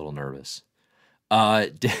makes me a little nervous.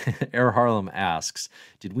 Air Harlem asks,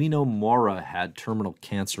 did we know Moira had terminal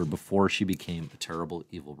cancer before she became a terrible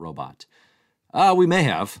evil robot? We may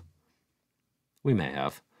have. We may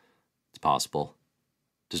have. It's possible.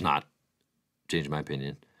 Does not change my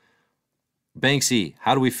opinion. Banksy,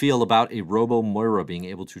 how do we feel about a Robo Moira being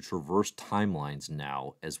able to traverse timelines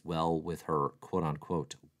now as well with her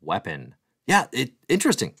quote-unquote weapon? Yeah,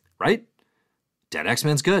 interesting, right? Dead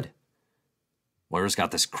X-Men's good. Moira's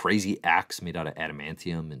got this crazy axe made out of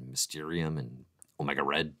adamantium and mysterium and Omega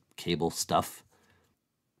Red cable stuff.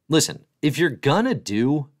 Listen, if you're gonna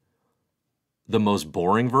do the most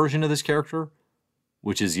boring version of this character,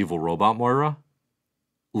 which is Evil Robot Moira,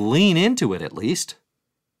 lean into it at least.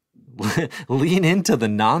 Lean into the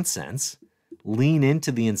nonsense. Lean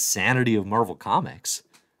into the insanity of Marvel Comics.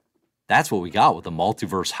 That's what we got with the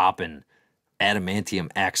multiverse hopping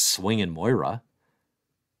adamantium axe swinging Moira.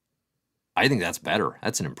 I think that's better.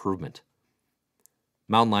 That's an improvement.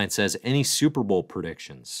 Mountain Lion says, any Super Bowl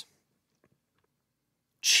predictions?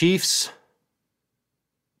 Chiefs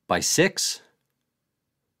by 6.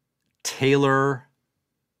 Taylor,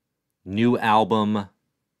 new album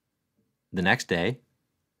the next day.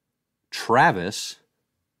 Travis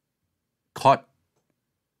caught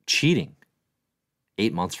cheating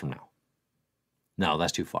 8 months from now. No,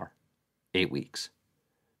 that's too far. 8 weeks.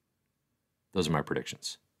 Those are my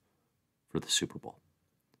predictions for the Super Bowl.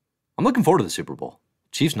 I'm looking forward to the Super Bowl.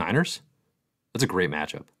 Chiefs-Niners, that's a great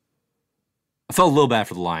matchup. I felt a little bad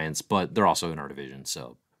for the Lions, but they're also in our division,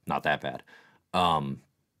 so not that bad.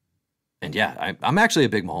 And yeah, I'm actually a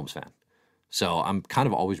big Mahomes fan. So I'm kind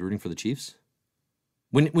of always rooting for the Chiefs.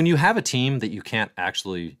 When you have a team that you can't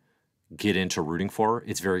actually get into rooting for,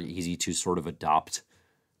 it's very easy to sort of adopt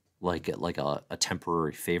like a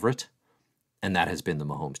temporary favorite. And that has been the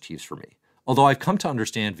Mahomes Chiefs for me. Although I've come to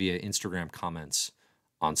understand via Instagram comments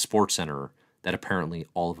on SportsCenter that apparently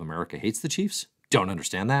all of America hates the Chiefs. Don't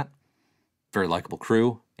understand that. Very likable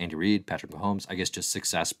crew. Andy Reid, Patrick Mahomes. I guess just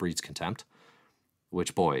success breeds contempt.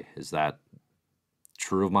 Which, boy, is that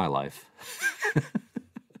true of my life.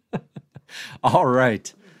 All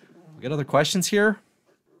right. We got other questions here?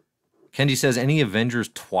 Kendi says, any Avengers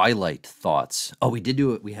Twilight thoughts? Oh, we did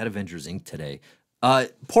do it. We had Avengers Inc. today.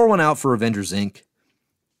 Pour one out for Avengers Inc.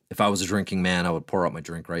 If I was a drinking man, I would pour out my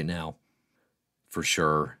drink right now. For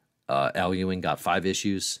sure. Al Ewing got 5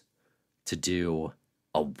 issues to do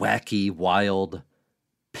a wacky, wild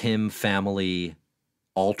Pym family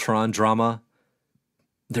Ultron drama.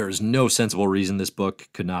 There is no sensible reason this book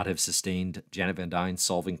could not have sustained Janet Van Dyne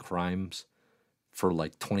solving crimes for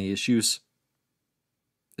like 20 issues.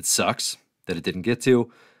 It sucks that it didn't get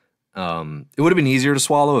to. It would have been easier to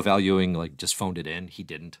swallow if Al Ewing like just phoned it in. He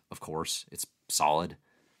didn't, of course. It's solid.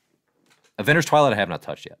 Avengers Twilight I have not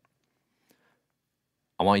touched yet.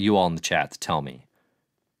 I want you all in the chat to tell me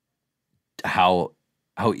how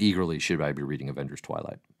eagerly should I be reading Avengers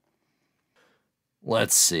Twilight.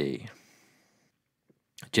 Let's see.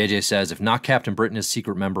 JJ says, if not Captain Britain as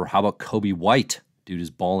secret member, how about Kobe White? Dude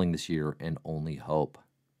is balling this year and only hope.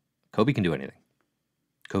 Kobe can do anything.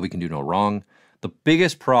 Kobe can do no wrong. The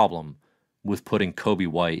biggest problem with putting Kobe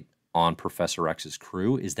White on Professor X's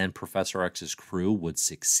crew is then Professor X's crew would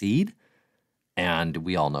succeed. And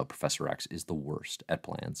we all know Professor X is the worst at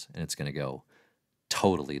plans, and it's going to go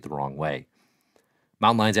totally the wrong way.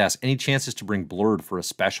 Mountain Lions asks, any chances to bring Blurred for a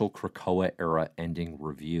special Krakoa era ending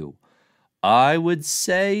review? I would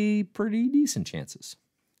say pretty decent chances.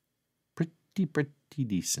 Pretty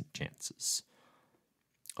decent chances.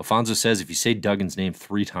 Alfonso says, if you say Duggan's name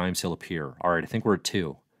 3 times, he'll appear. All right, I think we're at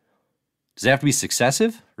 2. Does it have to be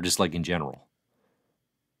successive or just like in general?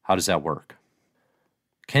 How does that work?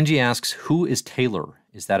 Kenji asks, who is Taylor?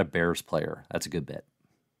 Is that a Bears player? That's a good bit.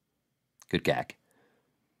 Good gag.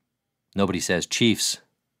 Nobody says Chiefs.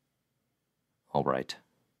 All right.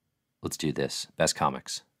 Let's do this. Best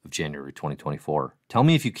comics of January 2024. Tell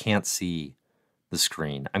me if you can't see the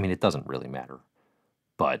screen. I mean, it doesn't really matter.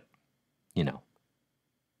 But, you know,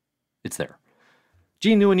 it's there.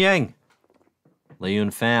 Gene Nguyen Yang. Layun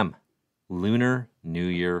Pham. Lunar New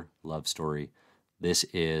Year Love Story. This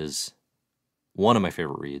is one of my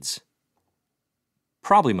favorite reads.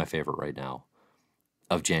 Probably my favorite right now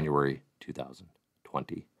of January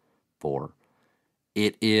 2024.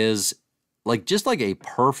 It is like just like a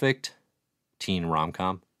perfect teen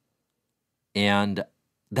rom-com. And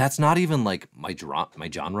that's not even like my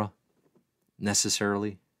genre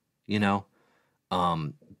necessarily, you know?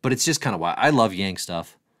 But it's just kind of why I love Yang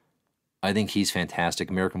stuff. I think he's fantastic.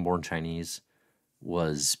 American Born Chinese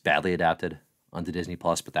was badly adapted onto Disney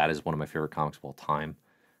Plus, but that is one of my favorite comics of all time.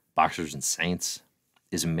 Boxers and Saints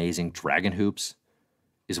is amazing. Dragon Hoops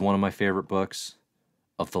is one of my favorite books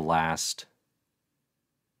of the last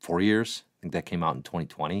 4 years. I think that came out in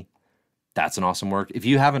 2020. That's an awesome work. If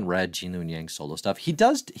you haven't read Gene Luen Yang's solo stuff,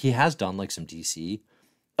 he has done like some DC.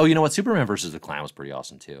 Oh, you know what? Superman versus the Clan was pretty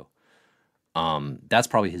awesome too. That's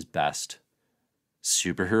probably his best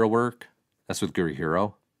superhero work. That's with Guri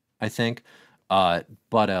Hero, I think.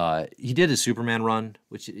 But he did his Superman run,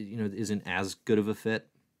 which, you know, isn't as good of a fit.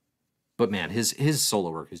 But man, his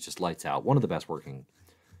solo work is just lights out. One of the best working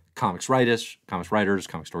comics writers,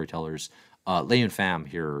 comic storytellers. Layun Pham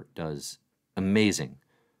here does amazing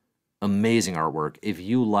artwork. If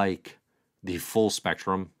you like the full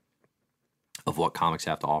spectrum of what comics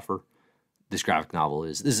have to offer, this graphic novel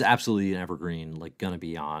this is absolutely an evergreen, like gonna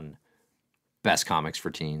be on best comics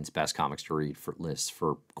for teens, best comics to read for lists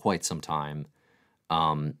for quite some time.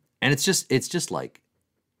 And it's just like,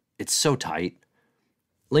 it's so tight.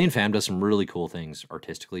 Layun Pham does some really cool things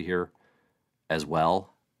artistically here as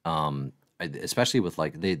well. Especially with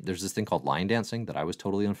like, there's this thing called lion dancing that I was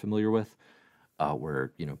totally unfamiliar with,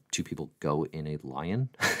 where, you know, 2 people go in a lion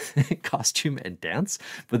costume and dance,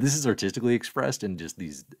 but this is artistically expressed in just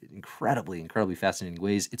these incredibly fascinating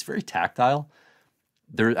ways. It's very tactile.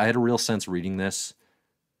 I had a real sense reading this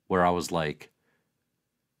where I was like,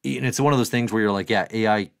 and it's one of those things where you're like, yeah,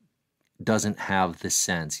 AI doesn't have the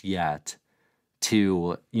sense yet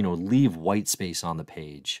to, you know, leave white space on the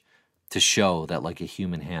page to show that like a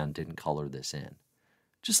human hand didn't color this in.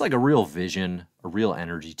 Just like a real vision, a real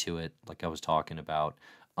energy to it, like I was talking about.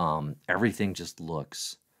 Everything just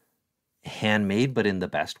looks handmade, but in the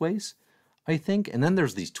best ways, I think. And then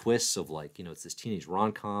there's these twists of like, you know, it's this teenage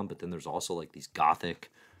rom-com, but then there's also like these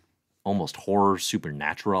gothic, almost horror,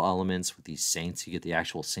 supernatural elements with these saints. You get the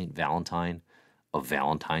actual Saint Valentine of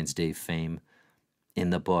Valentine's Day fame in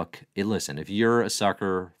the book. Listen, if you're a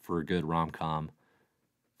sucker for a good rom-com,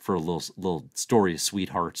 for a little story of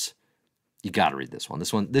sweethearts, you got to read this one.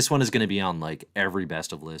 This one is going to be on like every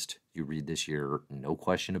best of list you read this year, no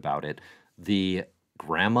question about it. The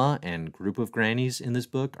grandma and group of grannies in this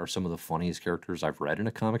book are some of the funniest characters I've read in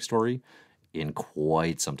a comic story in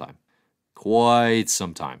quite some time.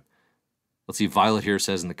 Let's see, Violet here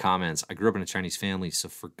says in the comments, I grew up in a Chinese family, so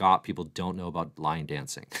forgot people don't know about lion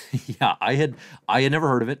dancing. Yeah, I had never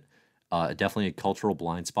heard of it. Definitely a cultural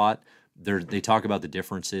blind spot. They talk about the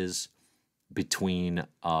differences between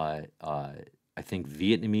I think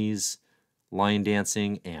Vietnamese lion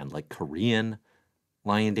dancing and like Korean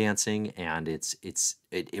lion dancing, and it's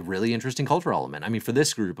a really interesting cultural element. I mean, for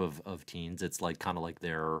this group of teens, it's like kind of like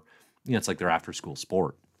their, it's like their after school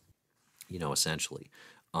sport, essentially.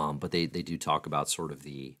 But they do talk about sort of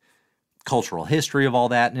the cultural history of all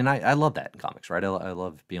that, and I love that in comics, right? I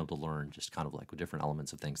love being able to learn just kind of like with different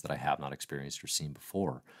elements of things that I have not experienced or seen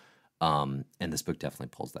before. And this book definitely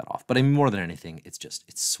pulls that off. But I mean, more than anything, it's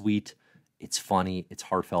sweet, it's funny, it's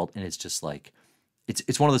heartfelt, and it's just like,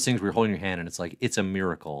 it's one of those things where you're holding your hand and it's like, it's a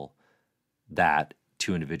miracle that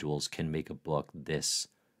two individuals can make a book this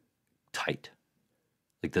tight.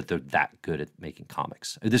 Like that they're that good at making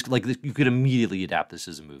comics. You could immediately adapt this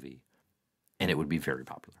as a movie and it would be very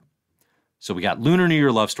popular. So we got Lunar New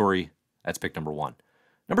Year Love Story. That's pick number 1.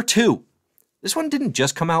 Number 2. This one didn't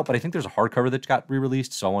just come out, but I think there's a hardcover that got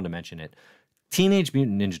re-released, so I wanted to mention it. Teenage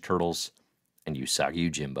Mutant Ninja Turtles and Usagi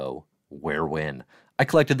Yojimbo, Where When. I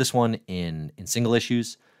collected this one in single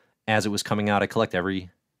issues as it was coming out. I collect every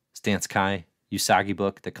Stan Sakai Usagi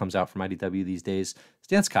book that comes out from IDW these days.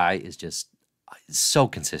 Stan Sakai is just so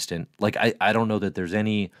consistent. Like, I don't know that there's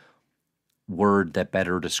any word that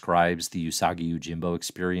better describes the Usagi Yojimbo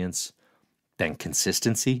experience than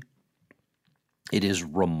consistency. It is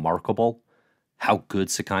remarkable how good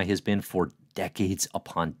Sakai has been for decades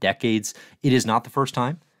upon decades. It is not the first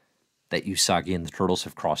time that Usagi and the Turtles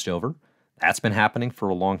have crossed over. That's been happening for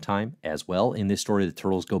a long time as well. In this story, the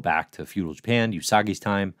Turtles go back to feudal Japan, Usagi's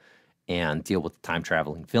time, and deal with the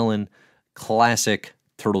time-traveling villain. Classic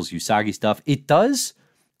Turtles Usagi stuff. It does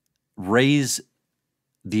raise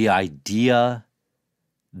the idea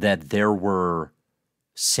that there were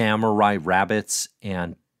samurai rabbits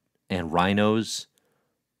and rhinos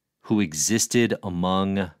who existed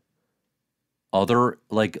among other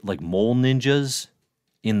like mole ninjas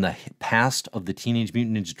in the past of the Teenage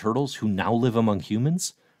Mutant Ninja Turtles who now live among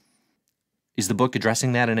humans. Is the book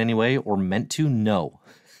addressing that in any way or meant to? No.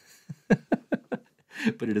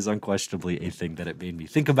 But it is unquestionably a thing that it made me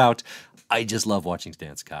think about. I just love watching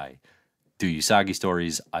Stan Sakai do Usagi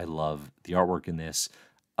stories. I love the artwork in this.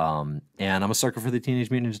 And I'm a sucker for the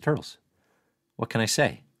Teenage Mutant Ninja Turtles. What can I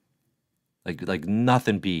say? Like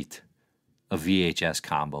nothing beat a VHS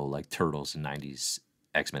combo like Turtles and 90s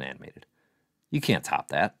X-Men animated. You can't top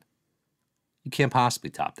that. You can't possibly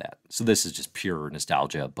top that. So this is just pure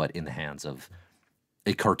nostalgia, but in the hands of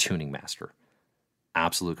a cartooning master.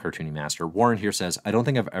 Absolute cartooning master. Warren here says, I don't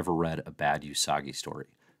think I've ever read a bad Usagi story.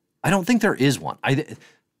 I don't think there is one.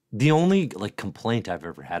 The only complaint I've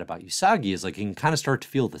ever had about Usagi is you can kind of start to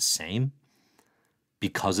feel the same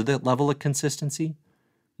because of that level of consistency.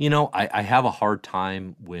 I have a hard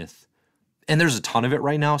time with, and there's a ton of it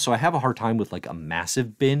right now, so I have a hard time with a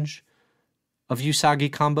massive binge of Usagi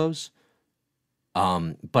combos.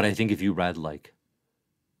 But I think if you read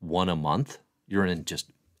one a month, you're in just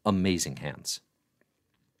amazing hands.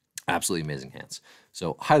 Absolutely amazing hands.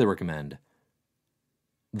 So highly recommend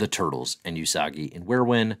the Turtles and Usagi in Where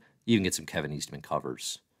When. You can get some Kevin Eastman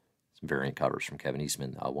covers, some variant covers from Kevin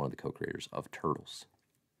Eastman, one of the co-creators of Turtles.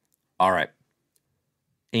 All right.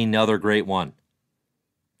 Another great one.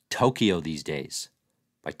 Tokyo These Days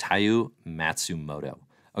by Taiyu Matsumoto.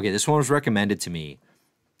 Okay, this one was recommended to me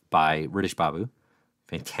by British Babu.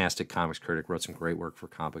 Fantastic comics critic, wrote some great work for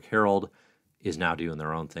Comic Herald, is now doing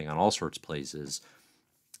their own thing on all sorts of places.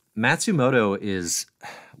 Matsumoto is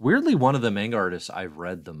weirdly one of the manga artists I've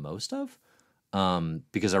read the most of,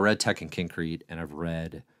 because I read Tekken Concrete and I've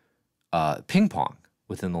read Ping Pong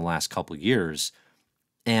within the last couple of years,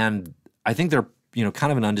 and I think they're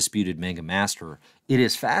kind of an undisputed manga master. It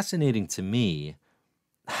is fascinating to me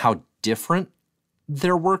how different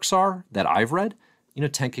their works are that I've read.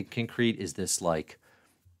 Tekken Concrete is this like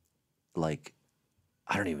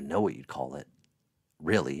I don't even know what you'd call it,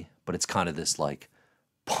 really, but it's kind of this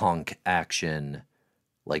punk action,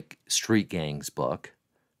 street gangs book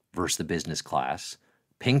versus the business class.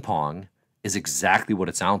 Ping Pong is exactly what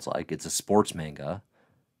it sounds like. It's a sports manga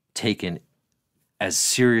taken as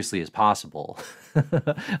seriously as possible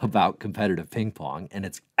about competitive ping pong, and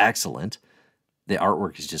it's excellent. The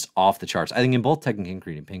artwork is just off the charts. I think in both Tekken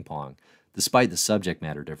Concrete and Ping Pong, despite the subject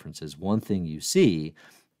matter differences, one thing you see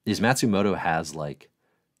is Matsumoto has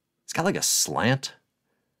it's got a slant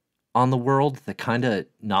on the world that kind of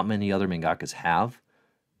not many other mangakas have.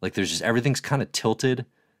 There's just everything's kind of tilted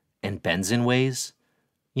and bends in ways,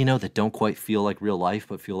 that don't quite feel like real life,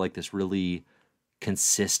 but feel like this really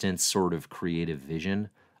consistent sort of creative vision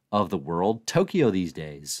of the world. Tokyo These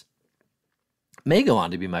Days may go on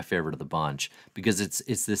to be my favorite of the bunch because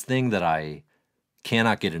it's this thing that I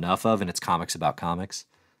cannot get enough of, and it's comics about comics.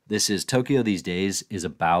 This is Tokyo These Days is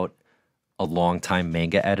about a longtime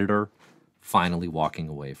manga editor finally walking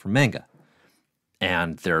away from manga.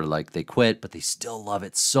 and they're like, they quit, but they still love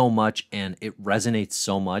it so much, and it resonates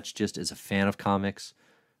so much just as a fan of comics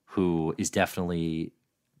who is definitely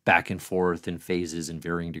back and forth in phases and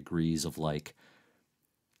varying degrees of like,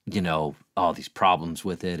 all these problems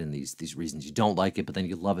with it and these reasons you don't like it, but then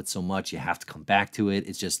you love it so much you have to come back to it.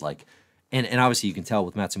 It's just like, and obviously you can tell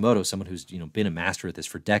with Matsumoto, someone who's been a master at this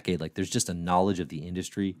for a decade, like there's just a knowledge of the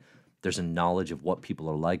industry. There's a knowledge of what people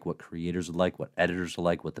are like, what creators are like, what editors are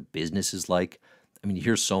like, what the business is like. I mean, you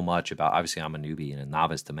hear so much about, obviously I'm a newbie and a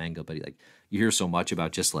novice to manga, but like you hear so much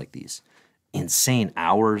about just like these insane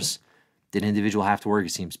hours that an individual have to work.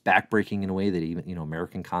 It seems backbreaking in a way that even,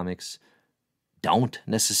 American comics don't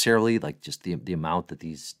necessarily, like just the amount that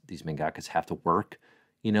these mangakas have to work,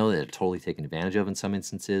 that are totally taken advantage of in some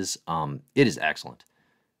instances. It is excellent.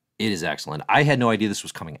 It is excellent. I had no idea this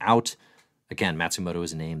was coming out. Again, Matsumoto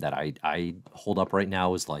is a name that I hold up right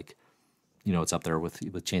now as like, it's up there with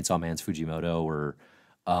Chainsaw Man's Fujimoto or,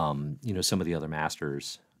 some of the other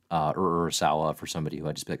masters, or Urasawa, for somebody who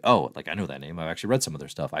I'd just be like, oh, like I know that name. I've actually read some of their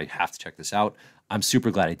stuff. I have to check this out. I'm super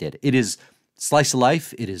glad I did. It is slice of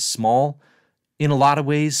life. It is small in a lot of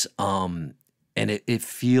ways. And it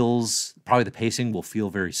feels, probably the pacing will feel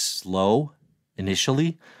very slow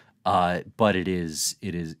initially. But it is,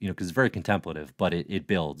 because it's very contemplative, but it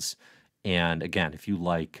builds. And again, if you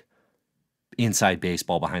like inside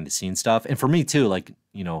baseball, behind the scenes stuff, and for me too, like,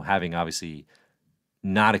 having obviously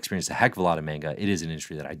not experienced a heck of a lot of manga, it is an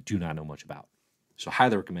industry that I do not know much about. So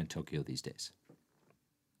highly recommend Tokyo these days.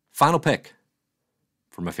 Final pick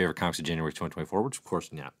for my favorite comics of January 2024, which of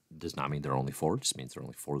course does not mean there are only 4, it just means there are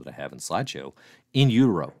only 4 that I have in slideshow. In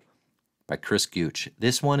Utero by Chris Gooch.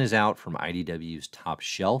 This one is out from IDW's Top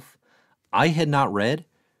Shelf. I had not read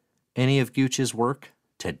any of Gooch's work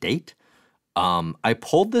to date. I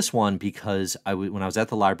pulled this one because when I was at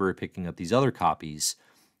the library picking up these other copies,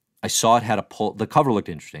 I saw it had a pull. The cover looked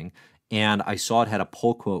interesting, and I saw it had a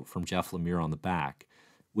pull quote from Jeff Lemire on the back,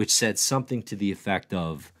 which said something to the effect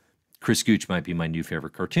of, Chris Gooch might be my new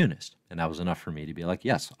favorite cartoonist. And that was enough for me to be like,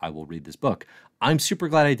 yes, I will read this book. I'm super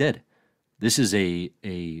glad I did. This is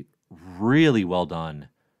a really well done,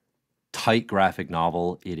 tight graphic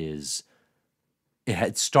novel.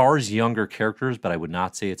 It stars younger characters, but I would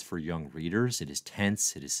not say it's for young readers. It is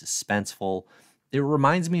tense. It is suspenseful. It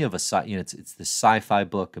reminds me of it's this sci-fi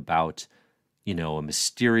book about, a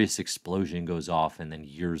mysterious explosion goes off, and then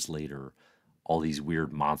years later, all these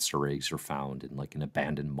weird monster eggs are found in like an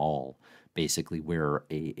abandoned mall, basically where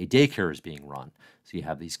a daycare is being run. So you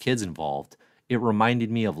have these kids involved. It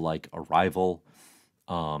reminded me of like Arrival,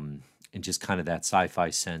 and just kind of that sci-fi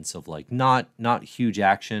sense of like not huge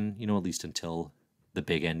action, at least until the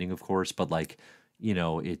big ending, of course, but like,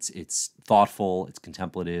 it's thoughtful, it's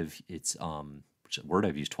contemplative, it's which is a word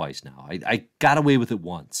I've used twice now. I got away with it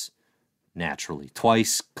once, naturally.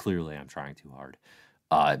 Twice, clearly I'm trying too hard.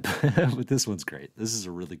 But this one's great. This is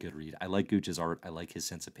a really good read. I like Gooch's art. I like his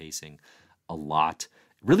sense of pacing a lot.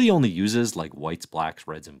 It really only uses like whites, blacks,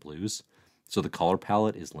 reds, and blues. So the color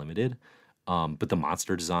palette is limited. But the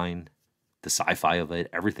monster design, the sci-fi of it,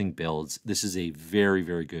 everything builds. This is a very,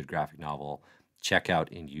 very good graphic novel. Check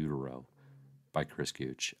out In Utero by Chris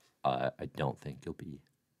Gooch. I don't think you'll be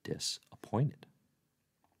disappointed.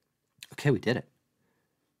 Okay, we did it.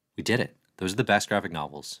 We did it. Those are the best graphic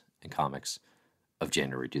novels and comics of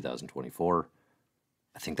January 2024.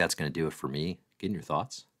 I think that's going to do it for me. Get in your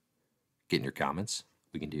thoughts. Get in your comments.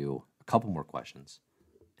 We can do a couple more questions,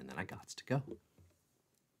 and then I got to go.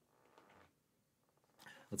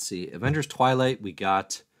 Let's see. Avengers Twilight, we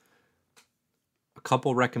got a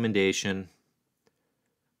couple recommendation.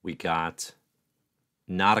 We got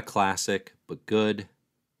not a classic, but good.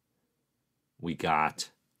 We got,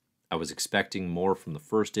 I was expecting more from the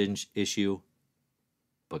first issue,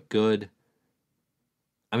 but good.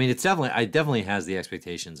 I mean, it definitely has the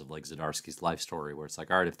expectations of like Zdarsky's life story, where it's like,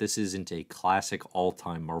 all right, if this isn't a classic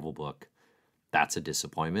all-time Marvel book, that's a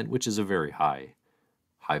disappointment, which is a very high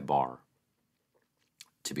bar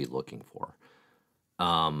to be looking for.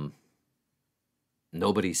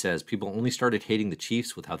 Nobody says people only started hating the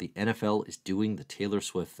Chiefs with how the NFL is doing the Taylor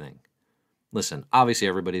Swift thing. Listen, obviously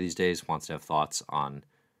everybody these days wants to have thoughts on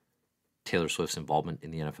Taylor Swift's involvement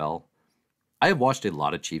in the NFL. I have watched a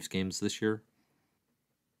lot of Chiefs games this year.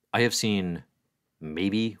 I have seen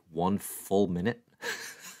maybe 1 full minute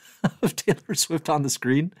of Taylor Swift on the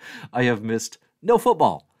screen. I have missed no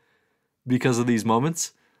football because of these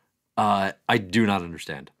moments. I do not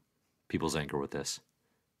understand people's anger with this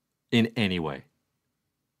in any way,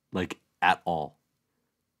 like at all.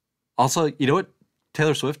 Also, you know what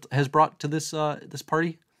Taylor Swift has brought to this this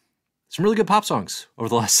party? Some really good pop songs over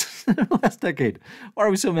the last decade. Why are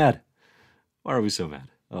we so mad? Why are we so mad?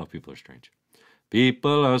 Oh, people are strange.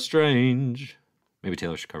 People are strange. Maybe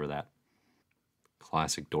Taylor should cover that.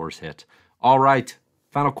 Classic Doors hit. All right,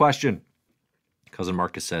 final question. Cousin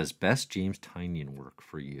Marcus says, best James Tynion work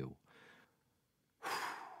for you.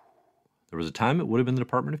 There was a time it would have been the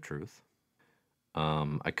Department of Truth.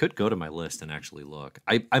 I could go to my list and actually look.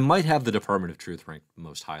 I might have the Department of Truth ranked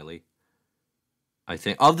most highly. I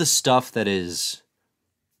think of the stuff that is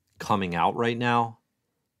coming out right now,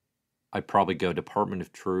 I'd probably go Department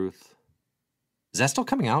of Truth. Is that still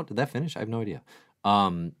coming out? Did that finish? I have no idea.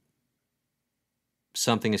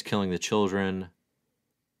 Something is Killing the Children,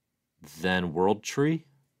 then World Tree,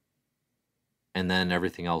 and then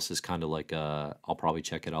everything else is kind of like I'll probably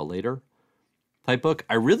check it out later type book.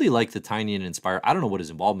 I really like the Tynion Inspired. I don't know what his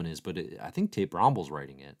involvement is, but I think Tate Brownbull's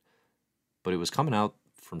writing it. But it was coming out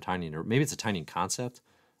from Tynion, or maybe it's a Tynion concept.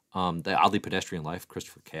 The Oddly Pedestrian Life,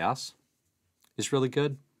 Christopher Chaos, is really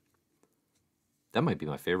good. That might be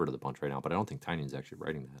my favorite of the bunch right now, but I don't think Tynion's actually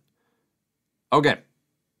writing that. Okay.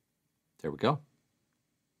 There we go.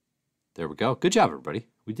 There we go. Good job, everybody.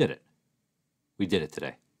 We did it. We did it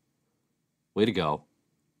today. Way to go.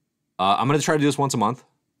 I'm going to try to do this once a month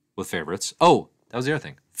with favorites. Oh, that was the other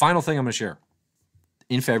thing. Final thing I'm going to share.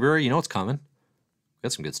 In February, you know what's coming? We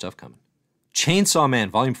got some good stuff coming. Chainsaw Man,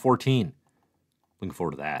 Volume 14. Looking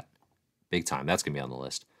forward to that. Big time. That's going to be on the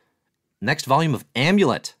list. Next volume of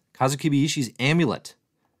Amulet. Kazuki Kibiishi's Amulet.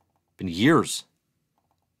 Been years.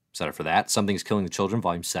 Excited for that. Something's Killing the Children,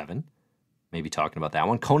 Volume 7. Maybe talking about that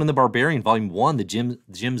one. Conan the Barbarian, Volume 1, the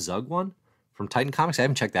Jim Zug one from Titan Comics. I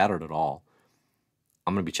haven't checked that out at all.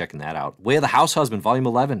 I'm going to be checking that out. Way of the House Husband, Volume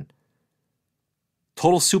 11.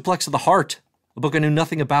 Total Suplex of the Heart, a book I knew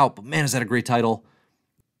nothing about, but man, is that a great title.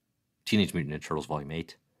 Teenage Mutant Ninja Turtles, Volume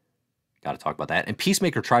 8. Got to talk about that. And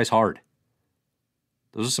Peacemaker Tries Hard.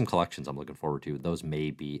 Those are some collections I'm looking forward to. Those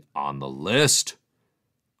may be on the list.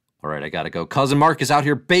 All right, I got to go. Cousin Mark is out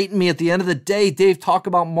here baiting me at the end of the day. Dave, talk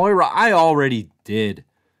about Moira. I already did.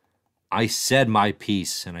 I said my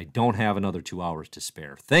piece, and I don't have another 2 hours to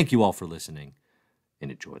spare. Thank you all for listening,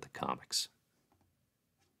 and enjoy the comics.